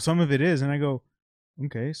 He's like, well, some of it is, and I go,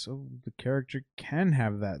 okay, so the character can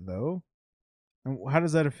have that though. And how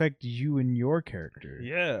does that affect you and your character?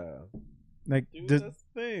 Yeah. Like, Dude, does, that's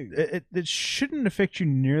the thing. it shouldn't affect you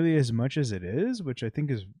nearly as much as it is, which I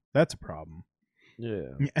think that's a problem.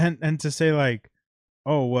 Yeah. And to say like,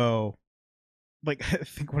 oh well, like I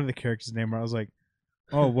think one of the characters' name where I was like,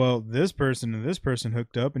 oh well, this person and this person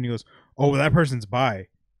hooked up, and he goes, oh well, that person's bi.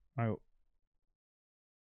 I go,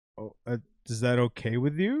 oh, is that okay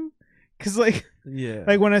with you? Because like Yeah.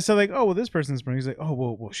 like when I said like, oh well, this person's bi, he's like, oh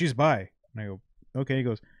well, she's bi, and I go, okay. He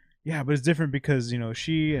goes, yeah, but it's different because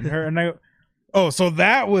she and her, and I go, oh, so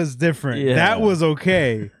that was different. Yeah. That was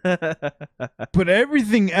okay, but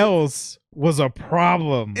everything else was a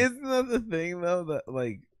problem. Isn't that the thing though, that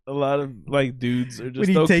like a lot of like dudes are just When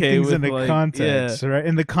you okay take things with into like, context, right?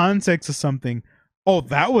 In the context of something, oh,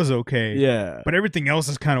 that was okay. Yeah. But everything else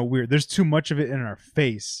is kind of weird. There's too much of it in our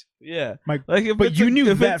face. Yeah. Like, if but it's you knew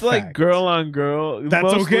if that it's like fact. girl on girl, That's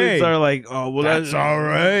most okay. leads are like, oh well, that's all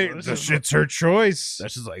right. That's The just, shit's her choice.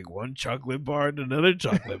 that's just like one chocolate bar and another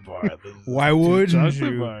chocolate bar. There's Why two wouldn't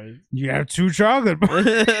chocolate you? bars. You have 2 chocolate bars.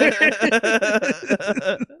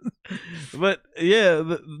 But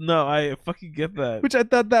yeah, no, I fucking get that. Which I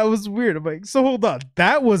thought that was weird. I'm like, so hold on,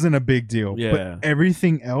 that wasn't a big deal. Yeah. But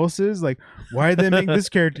everything else is like, why did they make this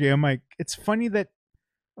character gay? I'm like, it's funny that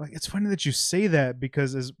you say that,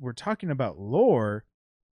 because as we're talking about lore,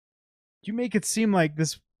 you make it seem like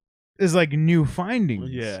this is like new findings.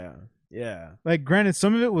 Yeah. Yeah. Like, granted,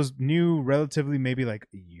 some of it was new relatively maybe like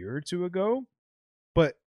a year or two ago,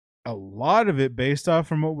 but a lot of it, based off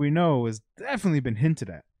from what we know, has definitely been hinted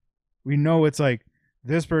at. We know it's like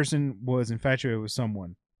this person was infatuated with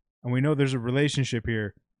someone, and we know there's a relationship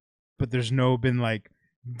here, but there's no been like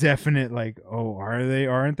definite like, oh, are they,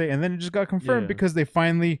 aren't they? And then it just got confirmed because they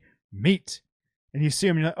finally meet, and you see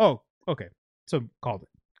them, and you're like, oh, okay, so called it,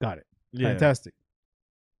 got it, fantastic.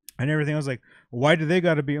 And everything, I was like, why do they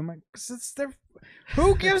gotta be? I'm like, 'cause it's their,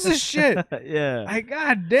 who gives a shit? Yeah. I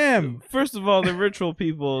goddamn. First of all, they're ritual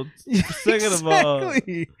people. Second of all,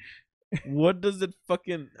 what does it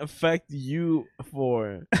fucking affect you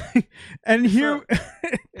for? And here,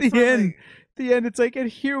 the end, it's like, and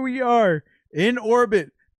here we are in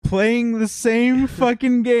orbit playing the same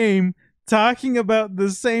fucking game, talking about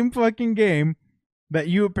the same fucking game that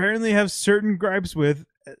you apparently have certain gripes with.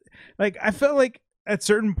 Like, I felt like at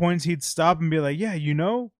certain points he'd stop and be like, yeah,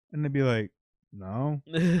 and they'd be like, no.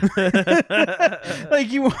 Like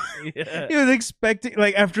he was expecting,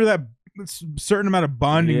 like, after that certain amount of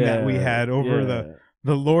bonding that we had over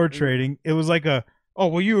the lore trading, it was like a, oh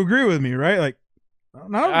well, you agree with me, right? Like,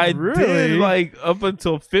 not I really. did, like, up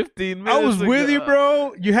until 15 minutes I was ago. with you,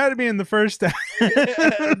 bro. You had me in the first half.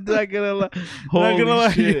 Not gonna lie. Holy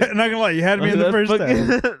shit. Not gonna lie, you had me in the first half.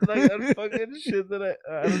 Like that fucking shit that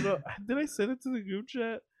I don't know. Did I send it to the group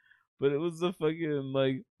chat? But it was the fucking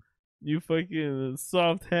like, you fucking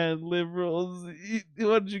soft hand liberals. Why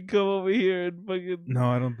don't you come over here and fucking?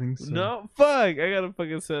 No, I don't think so. No, fuck. I gotta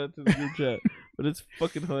fucking send it to the group chat. But it's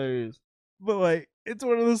fucking hilarious. But like, it's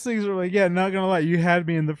one of those things where like, yeah, not gonna lie, you had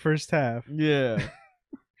me in the first half. Yeah.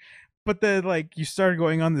 But then like you started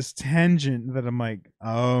going on this tangent that I'm like,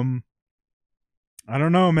 I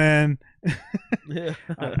don't know, man. Yeah.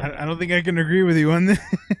 I don't think I can agree with you on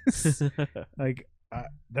this. Like,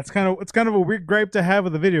 it's kind of a weird gripe to have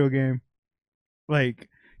with a video game, like,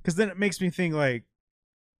 because then it makes me think like,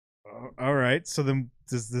 all right, so then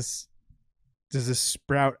does this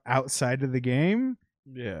sprout outside of the game?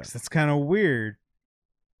 Yeah, 'cause that's kind of weird.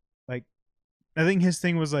 Like, I think his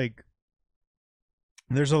thing was like,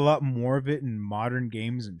 there's a lot more of it in modern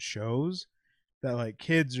games and shows that like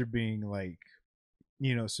kids are being like,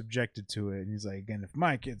 subjected to it, and he's like, and if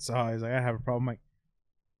my kid saw it, he's like, I have a problem. I'm like,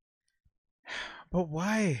 but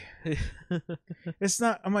why? It's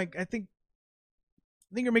not. I'm like, I think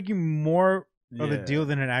you're making more of a deal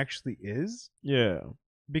than it actually is. Yeah,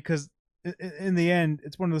 because in the end,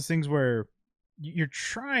 it's one of those things where you're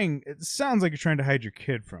trying. It sounds like you're trying to hide your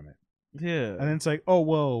kid from it. Yeah, and then it's like, oh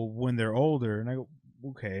well, when they're older, and I go,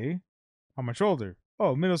 okay, how much older?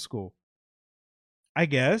 Oh, middle school, I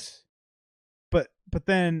guess. But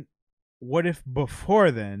then, what if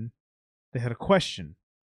before then they had a question?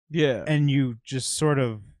 Yeah. And you just sort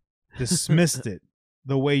of dismissed it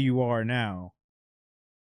the way you are now.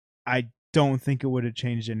 I don't think it would have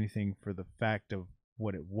changed anything for the fact of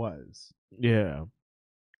what it was. Yeah.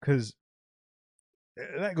 Because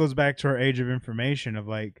that goes back to our age of information of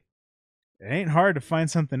like, it ain't hard to find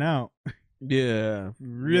something out. Yeah.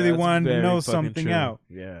 Really want to know something out.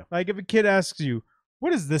 Yeah. Like if a kid asks you,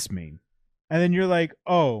 what does this mean? And then you're like,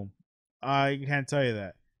 oh, I can't tell you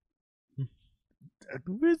that.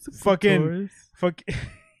 Fucking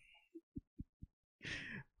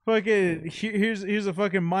fucking here's a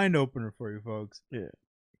fucking mind opener for you folks. Yeah.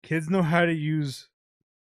 Kids know how to use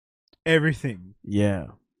everything. Yeah.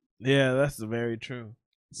 Yeah, that's very true.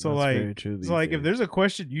 So That's like, very true these if days. there's a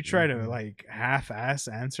question you try to Mhm. like half-ass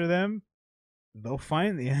answer them, they'll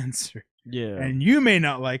find the answer, Yeah. and you may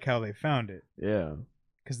not like how they found it Yeah.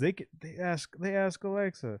 because they ask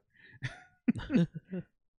Alexa.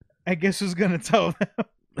 I guess who's gonna tell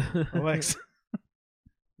them? Alexa.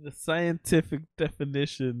 The scientific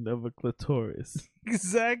definition of a clitoris.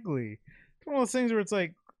 Exactly. It's one of those things where it's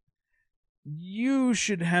like you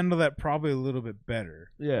should handle that probably a little bit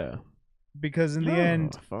better. Yeah. Because in the Oh,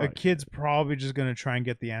 end, a fuck. kid's probably just gonna try and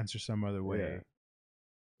get the answer some other way. Yeah.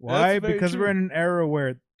 Why? That's very Because we're true. in an era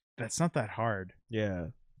where that's not that hard, Yeah.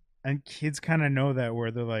 and kids kind of know that. Where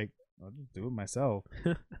they're like, "I'll just do it myself."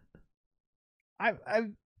 I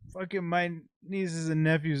fucking my nieces and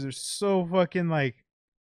nephews are so fucking like,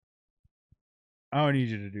 I don't need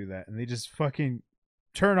you to do that, and they just fucking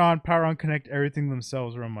turn on, power on, connect everything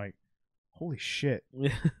themselves. Where I'm like, holy shit!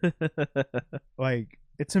 Like,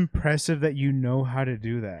 it's impressive that you know how to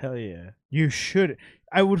do that. Hell yeah. You should.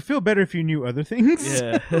 I would feel better if you knew other things.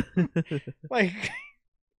 Yeah. Like,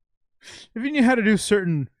 if you knew how to do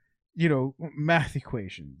certain, math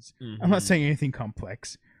equations. I'm not Mhm. saying anything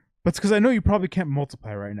complex, but it's because I know you probably can't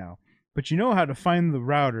multiply right now. But you know how to find the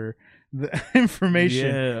router, the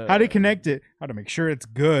information, how to connect it, how to make sure it's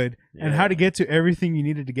good, and how to get to everything you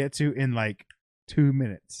needed to get to in like 2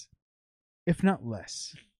 minutes, if not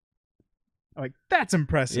less. Like, that's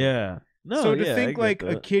impressive. Yeah. No, So to yeah, I think get like a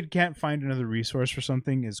that. kid can't find another resource for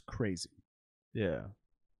something is crazy. Yeah.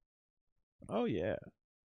 Oh yeah.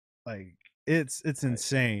 Like, it's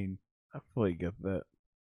insane. I fully get that.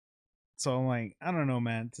 So I'm like, I don't know,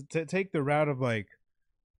 man. To take the route of like,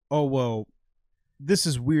 oh well, this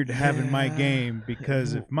is weird to have in my Yeah. game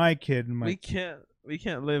because if my kid and We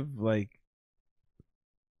can't live like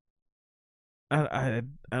I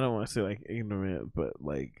don't want to say like ignorant, but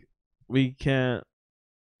like we can't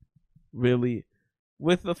really,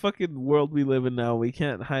 with the fucking world we live in now, we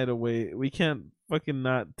can't hide away. We can't fucking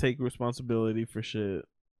not take responsibility for shit.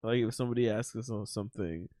 Like if somebody asks us on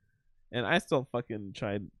something, and I still fucking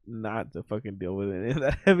try not to fucking deal with any of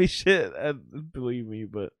that heavy shit. Believe me,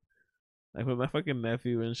 but like with my fucking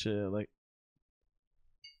nephew and shit, like,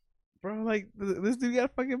 bro, like this dude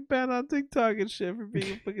got fucking banned on TikTok and shit for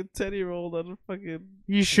being a fucking 10-year-old on a fucking.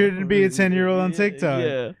 you shouldn't be a 10-year-old on Yeah, TikTok.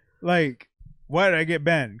 Yeah, Like, why did I get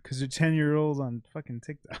banned? Because you're 10-year-olds on fucking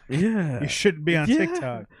TikTok. yeah. You shouldn't be on Yeah.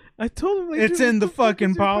 TikTok. I told him like, It's dude, in what the fuck fucking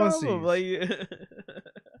is your problem? policies. Like,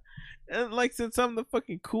 and like since I'm the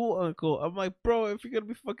fucking cool uncle, I'm like, bro, if you're gonna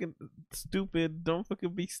be fucking stupid, don't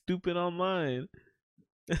fucking be stupid online.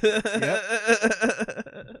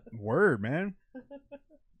 Word, man.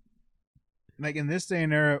 Like, in this day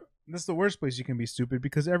and era, this is the worst place you can be stupid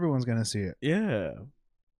because everyone's gonna see it. Yeah.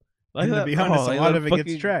 And to be honest, a lot that of it gets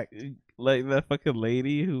fucking- tracked. Like that fucking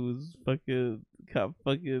lady who's fucking got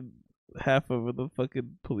fucking half over the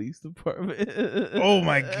fucking police department. Oh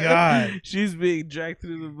my God. She's being dragged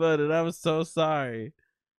through the mud, and I'm so sorry.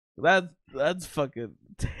 That's fucking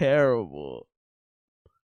terrible.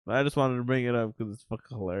 But I just wanted to bring it up because it's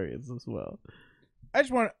fucking hilarious as well. I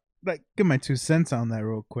just want to like give my 2 cents on that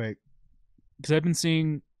real quick because I've been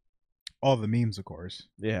seeing all the memes, of course,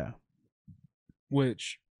 Yeah.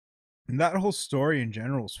 which that whole story in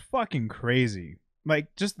general is fucking crazy. Like,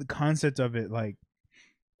 just the concept of it, like,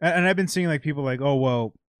 and I've been seeing like people like, oh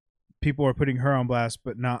well, people are putting her on blast,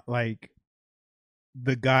 but not like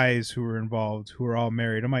the guys who were involved who are all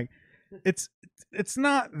married. I'm like, it's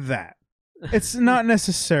not that. It's not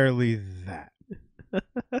necessarily that.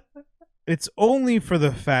 It's only for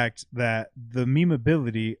the fact that the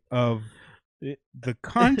memeability of the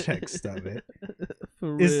context of it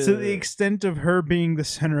For is to the real. extent of her being the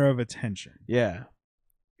center of attention. Yeah.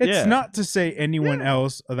 It's Yeah. not to say anyone Yeah.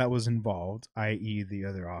 else that was involved, i.e., the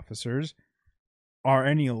other officers, are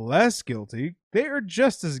any less guilty. They are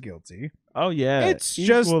just as guilty. Oh yeah. It's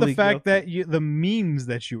just the Equally fact guilty. that the memes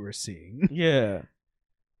that you were seeing Yeah.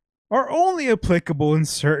 are only applicable in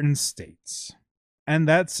certain states. And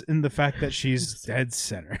that's in the fact that she's dead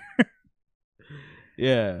center.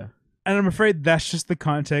 Yeah. And I'm afraid that's just the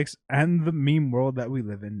context and the meme world that we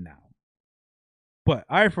live in now. But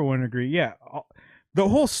I, for one, agree. Yeah, the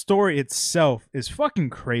whole story itself is fucking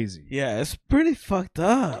crazy. Yeah, it's pretty fucked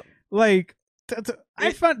up. Like,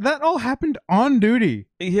 I found that all happened on duty.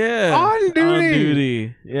 Yeah. On duty. On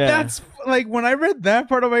duty. Yeah. That's like, when I read that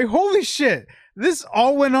part, I'm like, holy shit, this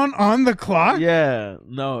all went on the clock? Yeah.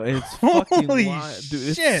 No, it's fucking Holy wild. Dude,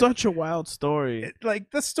 it's shit. such a wild story. Like,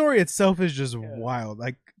 the story itself is just Yeah. wild.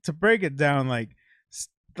 Like, to break it down, like,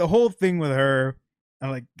 the whole thing with her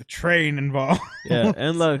and like the train involved. Yeah,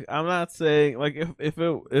 and look, I'm not saying like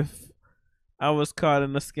if I was caught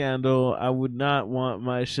in a scandal, I would not want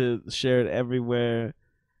my shit shared everywhere.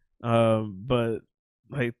 But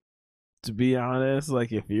like to be honest,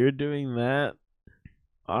 like if you're doing that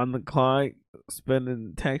on the clock,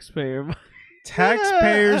 spending taxpayers'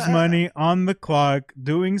 money on the clock,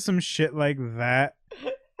 doing some shit like that.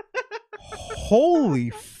 Holy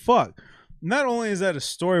fuck. Not only is that a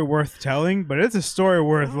story worth telling, but it's a story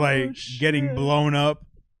worth like getting blown up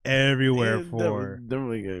everywhere for.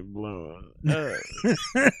 Definitely getting blown up.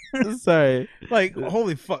 Sorry. Like,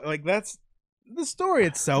 holy fuck. Like, that's the story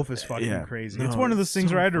itself is fucking crazy. No, it's one of those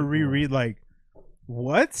things where I had to reread, like,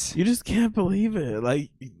 what? You just can't believe it.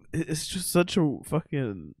 Like, it's just such a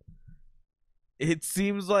fucking. It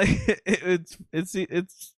seems like it's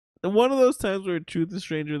one of those times where truth is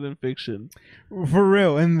stranger than fiction. For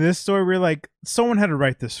real. In this story, we're like, someone had to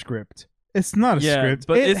write the script. It's not a script,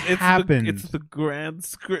 but it happened. It's the grand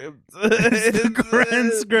script. It's the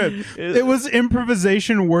grand script. It was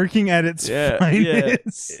improvisation working at its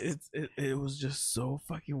finest. Yeah. It was just so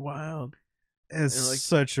fucking wild. It's like,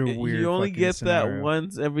 such a weird. You only get scenario. that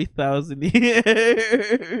once every 1,000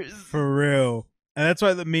 years. For real. And that's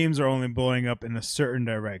why the memes are only blowing up in a certain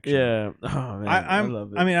direction. Yeah. Oh man, I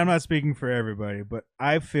love it. I mean, I'm not speaking for everybody, but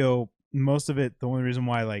I feel most of it, the only reason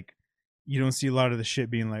why like you don't see a lot of the shit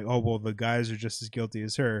being like, oh well, the guys are just as guilty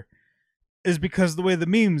as her, is because the way the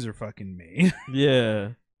memes are fucking made. Yeah.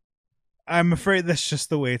 I'm afraid that's just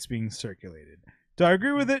the way it's being circulated. Do I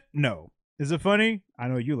agree with it? No. Is it funny? I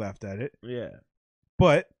know you laughed at it. Yeah.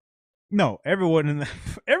 But no, everyone in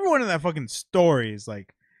that fucking story is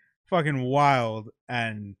like fucking wild,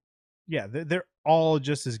 and yeah, they're all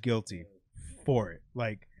just as guilty for it.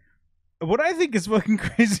 Like, what I think is fucking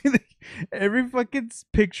crazy, every fucking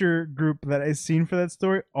picture group that I've seen for that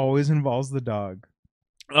story always involves the dog.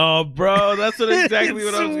 Oh, bro, that's exactly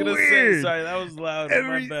what I was gonna say. Sorry, that was loud.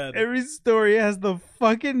 My bad. Every story has the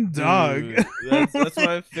fucking dog. Dude, that's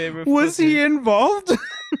my favorite. Was he involved?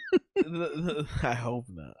 I hope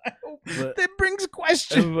not. That brings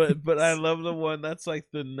questions. But I love the one that's like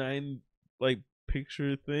the 9 like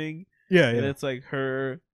picture thing. Yeah, and yeah. it's like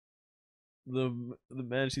her, the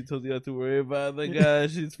man she told you not to worry about, the guy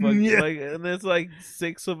she's fucking like, and it's like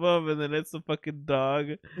 6 of them, and then it's the fucking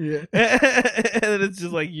dog. Yeah. And then it's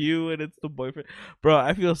just like you, and it's the boyfriend. Bro,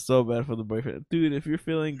 I feel so bad for the boyfriend. Dude, if you're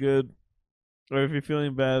feeling good or if you're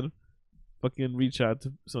feeling bad, fucking reach out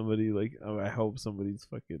to somebody. Like, I hope somebody's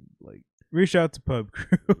fucking like reach out to Pub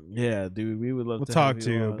Crew. Yeah, dude, we would love we'll to talk have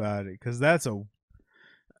to you on. about it, because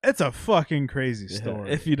it's a fucking crazy story.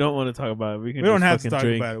 If you don't want to talk about it, we don't have to fucking talk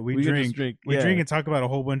drink. about it. We can drink. just drink. We Yeah. drink and talk about a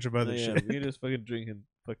whole bunch of other shit. We can just fucking drink and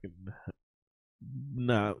fucking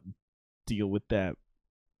not deal with that.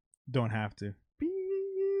 Don't have to.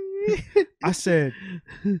 I said,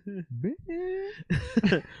 you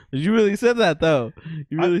really said that though.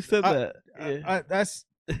 You really said that. I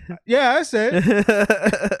said.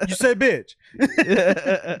 You say bitch.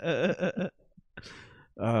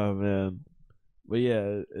 Oh man, but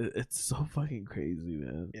yeah, it's so fucking crazy,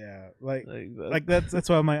 man. Yeah, like that's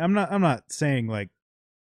why I'm not saying like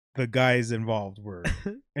the guys involved were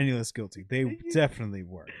any less guilty. They definitely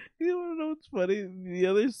were. You wanna know what's funny? The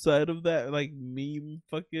other side of that like meme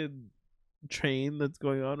fucking train that's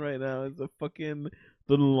going on right now is the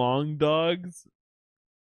long dogs.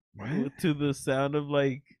 What? To the sound of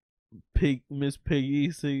like Miss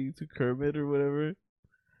Piggy singing to Kermit or whatever.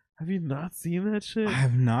 Have you not seen that shit? I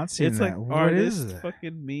have not seen it's that. Like what artist is that?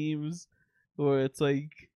 fucking memes where it's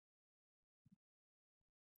like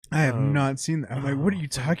I have not seen that. I'm like, what are you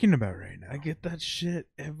talking about right now? I get that shit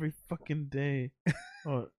every fucking day.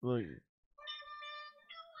 Oh, look.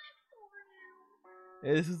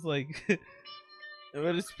 This is like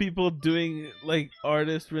what is people doing like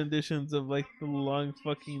artist renditions of like the long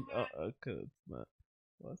fucking it's not.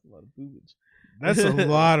 Well, that's a lot of boobage. That's a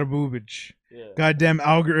lot of boobage. Yeah. Goddamn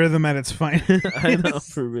algorithm at its finest. I know,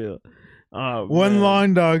 for real. Oh, one man.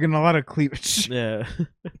 long dog and a lot of cleavage. Yeah.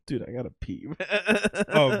 Dude, I gotta pee.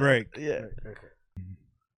 Oh, break. Yeah. Okay.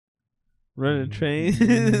 Running trains.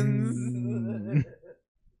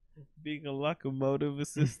 Being a locomotive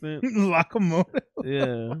assistant. Locomotive?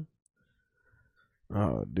 Yeah.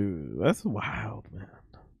 Oh, dude. That's wild, man.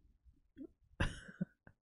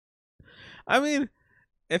 I mean,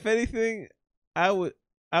 if anything, I would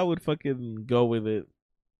fucking go with it.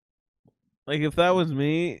 Like, if that was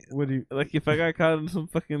me, if I got caught in some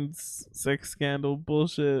fucking sex scandal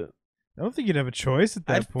bullshit, I don't think you'd have a choice at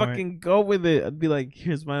that I'd point. fucking go with it. I'd be like,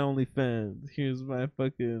 here's my OnlyFans. Here's my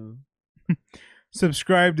fucking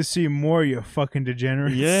Subscribe to see more, you fucking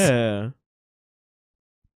degenerates. Yeah.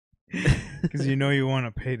 Because you know you want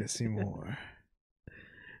to pay to see more.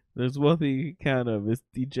 There's one thing you can count of, it's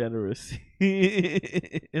degeneracy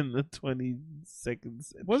in the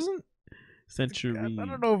 22nd century. I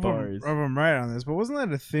don't know if I'm right on this, but wasn't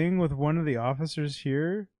that a thing with one of the officers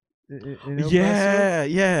here? In El Paso?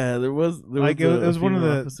 Yeah. There was like a it was one of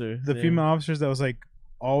female the officer, female officers that was like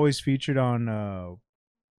always featured on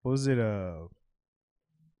what was it,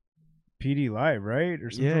 PD Live, right,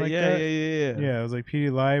 or something like that. Yeah, it was like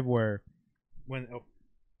PD Live, where when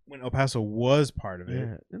El Paso was part of it.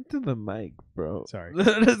 Yeah, into the mic, bro. Sorry.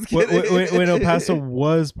 Just when kidding. El Paso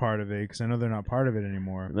was part of it, because I know they're not part of it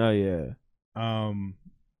anymore. Oh yeah.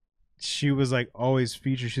 She was like always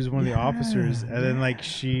featured. She was one of the officers, and then like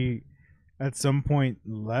she at some point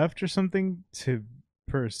left or something to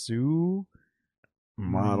pursue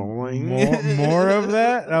modeling more of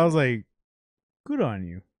that. And I was like, good on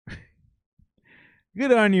you.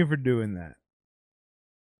 Good on you for doing that.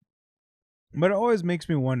 But it always makes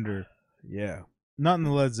me wonder. Yeah. Not in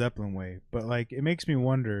the Led Zeppelin way, but like it makes me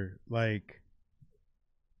wonder, like,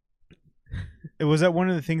 was that one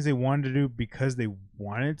of the things they wanted to do because they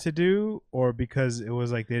wanted to do, or because it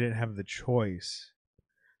was like they didn't have the choice?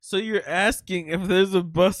 So you're asking if there's a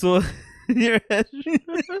bustle in your head?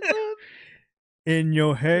 In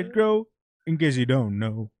your head, bro? In case you don't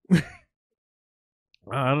know.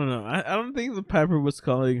 I don't know. I don't think the Piper was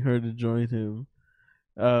calling her to join him.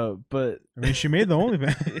 But I mean, she made the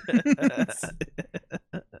OnlyFans.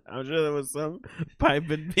 I'm sure there was some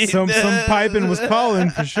piping. Some piping was calling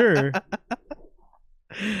for sure.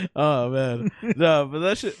 Oh man, no, but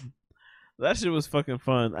that shit was fucking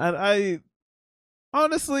fun. I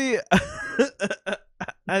honestly,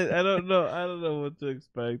 I don't know what to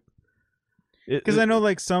expect. Because I know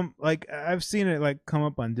like some, like I've seen it like come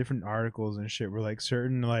up on different articles and shit where like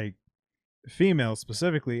certain like females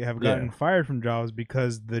specifically have gotten fired from jobs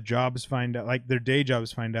because the jobs find out, like their day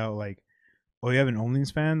jobs find out, like, oh, you have an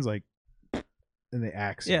OnlyFans, like, and they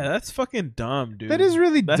axe you. Yeah, that's fucking dumb, dude. That is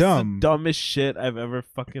really that's dumb. The dumbest shit I've ever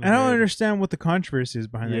fucking heard. I don't understand what the controversy is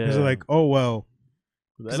behind that, because they're like, oh well,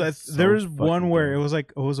 there was one where it was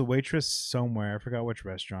like, it was a waitress somewhere, I forgot which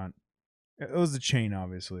restaurant. It was a chain,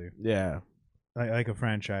 obviously. Yeah, like a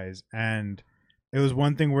franchise, and it was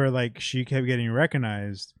one thing where like she kept getting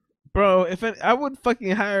recognized. Bro, I would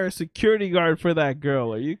fucking hire a security guard for that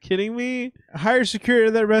girl. Are you kidding me? Hire security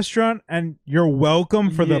at that restaurant, and you're welcome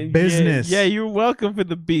for the business. Yeah, you're welcome for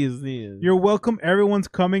the business. You're welcome. Everyone's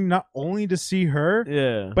coming not only to see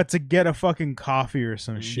her, but to get a fucking coffee or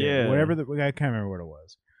some shit. Yeah. Whatever I can't remember what it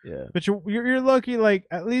was. Yeah. But you're lucky. Like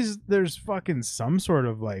at least there's fucking some sort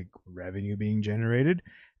of like revenue being generated.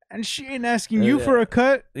 And she ain't asking you for a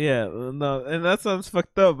cut. Yeah, no, and that sounds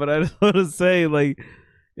fucked up. But I just want to say, like,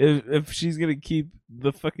 if she's gonna keep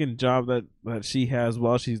the fucking job that she has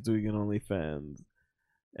while she's doing an OnlyFans,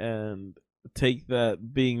 and take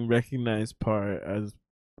that being recognized part as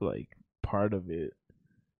like part of it,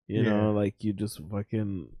 you know, like you just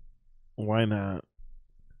fucking, why not?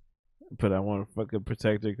 But I want to fucking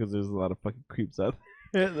protect her because there's a lot of fucking creeps out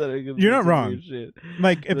there. You're not wrong. Shit.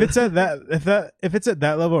 Like if it's at that if it's at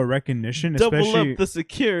that level of recognition, double especially up the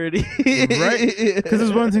security, right? Because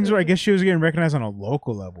there's one of the things where I guess she was getting recognized on a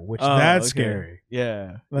local level, which that's scary.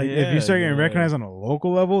 Yeah, like if you start getting recognized on a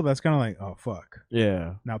local level, that's kind of like, oh fuck.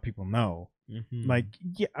 Yeah. Now people know. Mm-hmm. Like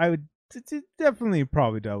I would definitely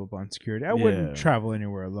probably double up on security. I wouldn't travel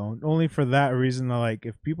anywhere alone, only for that reason. That like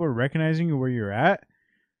if people are recognizing you where you're at.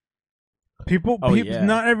 People,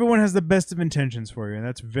 not everyone has the best of intentions for you, and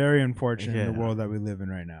that's very unfortunate in the world that we live in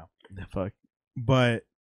right now. Fuck. But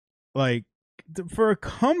like, for a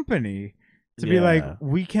company to be like,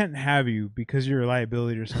 we can't have you because you're a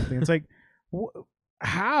liability or something, it's like,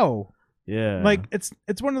 how? Yeah. Like it's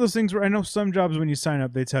one of those things where I know some jobs when you sign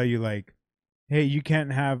up they tell you like, hey, you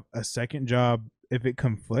can't have a second job if it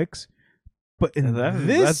conflicts. But in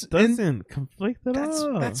that doesn't conflict at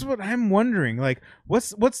all. That's what I'm wondering. Like,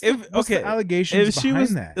 what's the allegations behind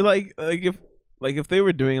that? Like if they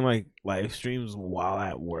were doing like live streams while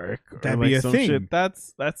at work, that'd be a thing. Shit,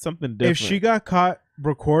 that's something different. If she got caught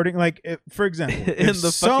recording, like for example, in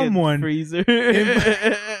the someone freezer,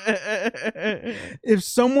 if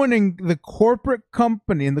someone in the corporate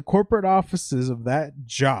company, in the corporate offices of that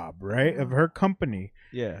job, right, of her company,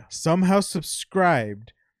 somehow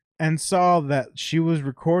subscribed. And saw that she was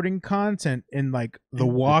recording content in like the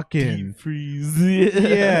walk-in,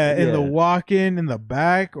 in the walk-in in the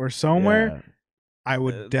back or somewhere, I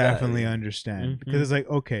would definitely understand because it's like,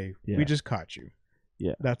 okay, we just caught you.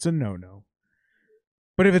 Yeah, that's a no-no.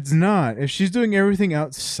 But if it's not, if she's doing everything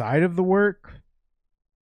outside of the work,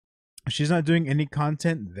 If she's not doing any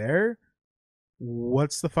content there,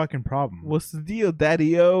 what's the fucking problem? What's the deal,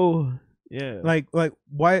 Daddy-O? Yeah. Like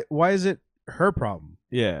why is it her problem?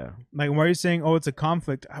 Yeah. Like, why are you saying, oh, it's a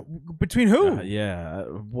conflict? Between who? Yeah.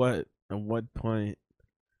 At what point?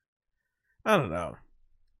 I don't know.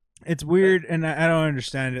 It's weird, and I don't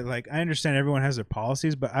understand it. Like, I understand everyone has their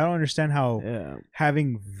policies, but I don't understand how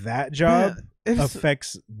having that job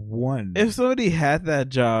affects one. If somebody had that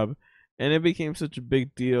job and it became such a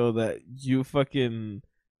big deal that you fucking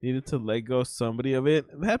needed to let go somebody of it,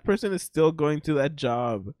 that person is still going to that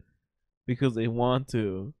job because they want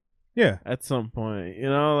to. Yeah. At some point, you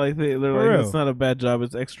know, like they're For like, real. it's not a bad job,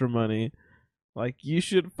 it's extra money. Like, you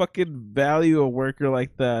should fucking value a worker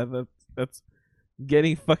like that. That's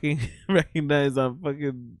getting fucking recognized on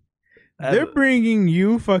fucking. They're bringing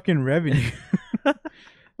you fucking revenue.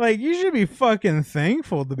 Like, you should be fucking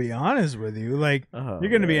thankful, to be honest with you. Like, you're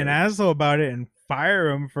gonna be an asshole about it and fire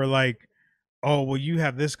them for like, oh, well, you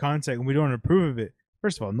have this contact and we don't approve of it.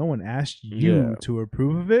 First of all, no one asked you to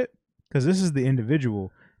approve of it, because this is the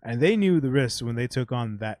individual, and they knew the risks when they took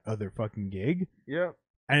on that other fucking gig. Yep.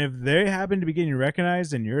 And if they happen to be getting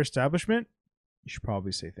recognized in your establishment, you should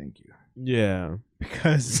probably say thank you. Yeah.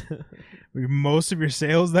 Because most of your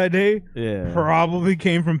sales that day probably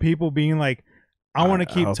came from people being like, I want to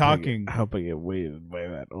keep talking. I hope I get waited by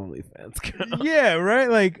that OnlyFans girl. Yeah, right?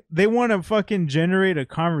 Like, they want to fucking generate a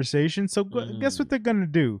conversation. So guess what they're going to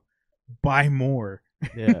do? Buy more.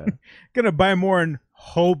 Yeah. Gonna buy more in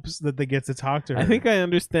hopes that they get to talk to her. I think I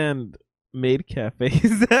understand maid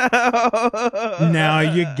cafes. Now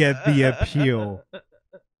you get the appeal.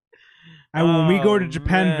 And when we go to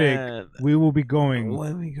Japan, Vic, we will be going.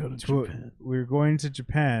 When we go to Japan, we're going to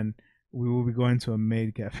Japan. We will be going to a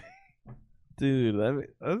maid cafe. Dude,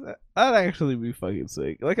 that'd actually be fucking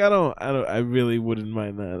sick. Like, I really wouldn't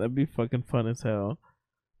mind that. That'd be fucking fun as hell.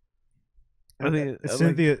 I think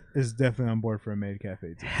Cynthia is definitely on board for a maid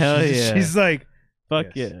cafe too. Hell yeah. She's like,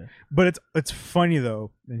 fuck yeah. But it's funny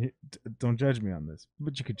though, and don't judge me on this,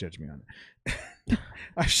 but you could judge me on it.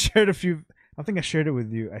 I shared a few. I think I shared it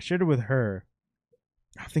with you. I shared it with her.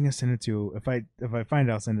 I think I sent it to you. If I find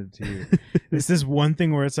it, I'll send it to you. It's this one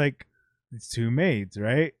thing where it's like, it's two maids,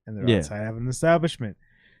 right? And they're outside having an establishment.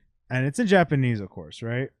 And it's in Japanese, of course,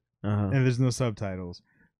 right? And there's no subtitles.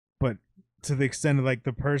 But to the extent of like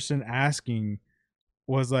the person asking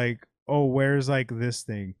was like, oh, where's like this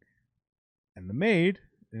thing? And the maid,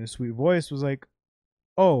 in a sweet voice, was like,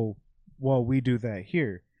 oh, well, we do that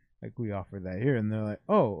here. Like, we offer that here. And they're like,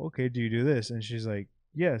 oh, okay, do you do this? And she's like,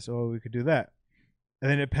 yes, oh, we could do that. And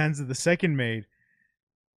then it pans to the second maid.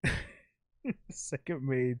 The second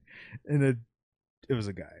maid, and it was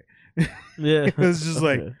a guy. Yeah. It was just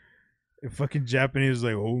like, fucking Japanese was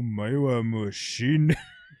like, oh, my machine.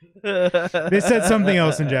 They said something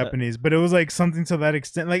else in Japanese, but it was like something to that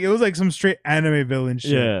extent. Like, it was like some straight anime villain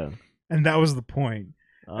shit. Yeah. And that was the point.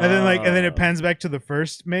 And then it pans back to the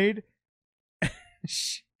first maid.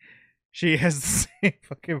 She has the same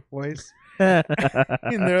fucking voice. And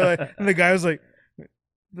they're like, and the guy was like,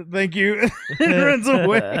 thank you. And runs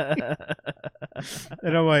away.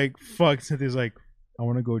 And I'm like, fuck. Cynthia's like, I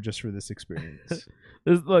want to go just for this experience.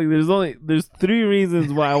 There's 3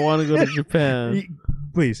 reasons why I want to go to Japan.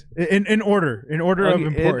 Please, in order of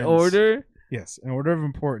importance. In order? Yes, in order of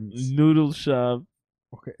importance. Noodle shop.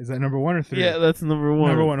 Okay, is that number 1 or 3? Yeah, that's number 1.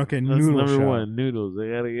 Number 1. Okay, that's noodle number shop. 1. Noodles. I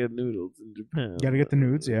gotta get noodles in Japan. Gotta get the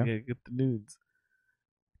nudes. Yeah. Gotta get the nudes.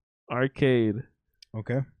 Arcade.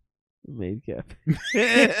 Okay. Maid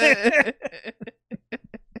cafe.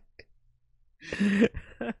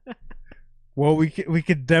 Well, we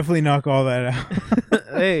could definitely knock all that out.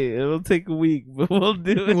 Hey, it'll take a week, but we'll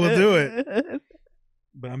do it. We'll do it.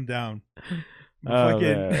 But I'm down.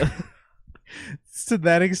 Fucking. It's to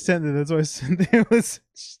that extent that's why Cynthia was.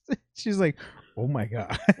 She's like, oh my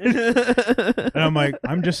god. And I'm like,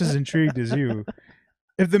 I'm just as intrigued as you.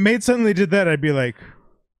 If the maid suddenly did that, I'd be like,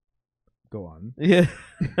 go on. Yeah.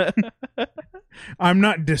 I'm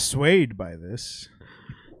not dissuaded by this.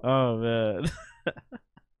 Oh man.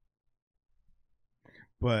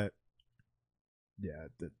 But yeah,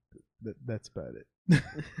 that's about it.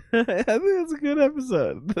 I think it's a good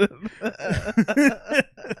episode.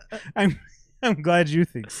 I'm glad you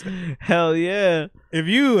think so. Hell yeah. If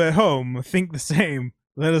you at home think the same,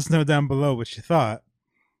 let us know down below what you thought.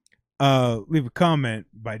 Leave a comment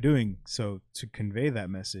by doing so to convey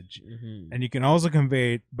that message. Mm-hmm. And you can also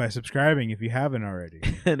convey it by subscribing if you haven't already.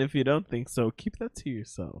 And if you don't think so, keep that to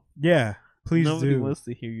yourself. Yeah, please Nobody do. wants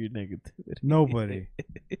to hear your negativity. Nobody.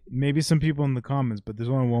 Maybe some people in the comments, but there's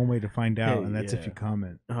only one way to find out, and that's if yeah. you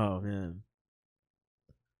comment. Oh man.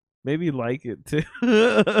 Maybe like it too.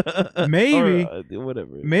 Maybe. Or, whatever.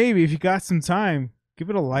 Maybe if you got some time, give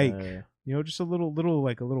it a like. Uh, You know, just a little,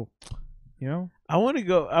 like a little. You know, I want to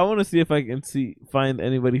go. I want to see if I can find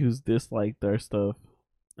anybody who's disliked our stuff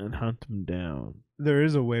and hunt them down. there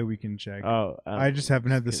is a way we can check. Oh, I just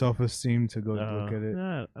haven't had the kidding. self-esteem to go look at it.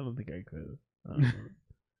 Nah, I don't think I could. I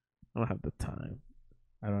don't have the time.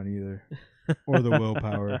 I don't either, or the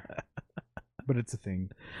willpower. But it's a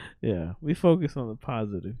thing. Yeah, we focus on the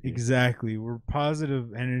positive. Here. Exactly. We're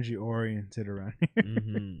positive energy oriented around here.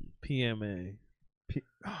 PMA. PMA.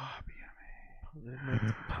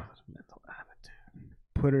 Positive mental attitude.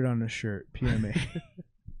 Put it on a shirt. PMA.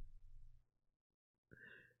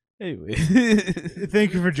 Anyway.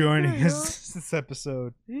 Thank you for joining us this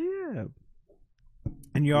episode. Yeah.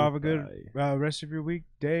 And you all have a good rest of your week,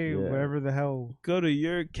 day, Yeah. whatever the hell. Go to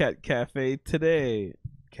your cat cafe today.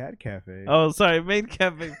 Cat cafe. Oh, sorry, main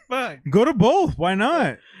cafe. Fuck. Go to both. Why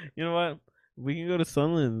not? You know what? We can go to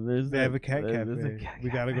Sunland. They have a cat cafe. We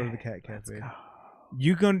gotta go to the cat cafe.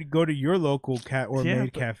 You can go to your local cat or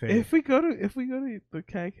maid cafe. If we go to the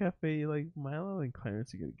cat cafe, like Milo and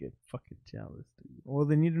Clarence are gonna get fucking jealous, dude. Well,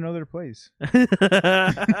 they need another place.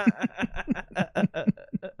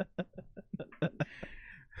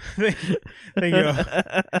 Thank you.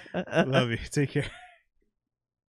 Love you. Take care.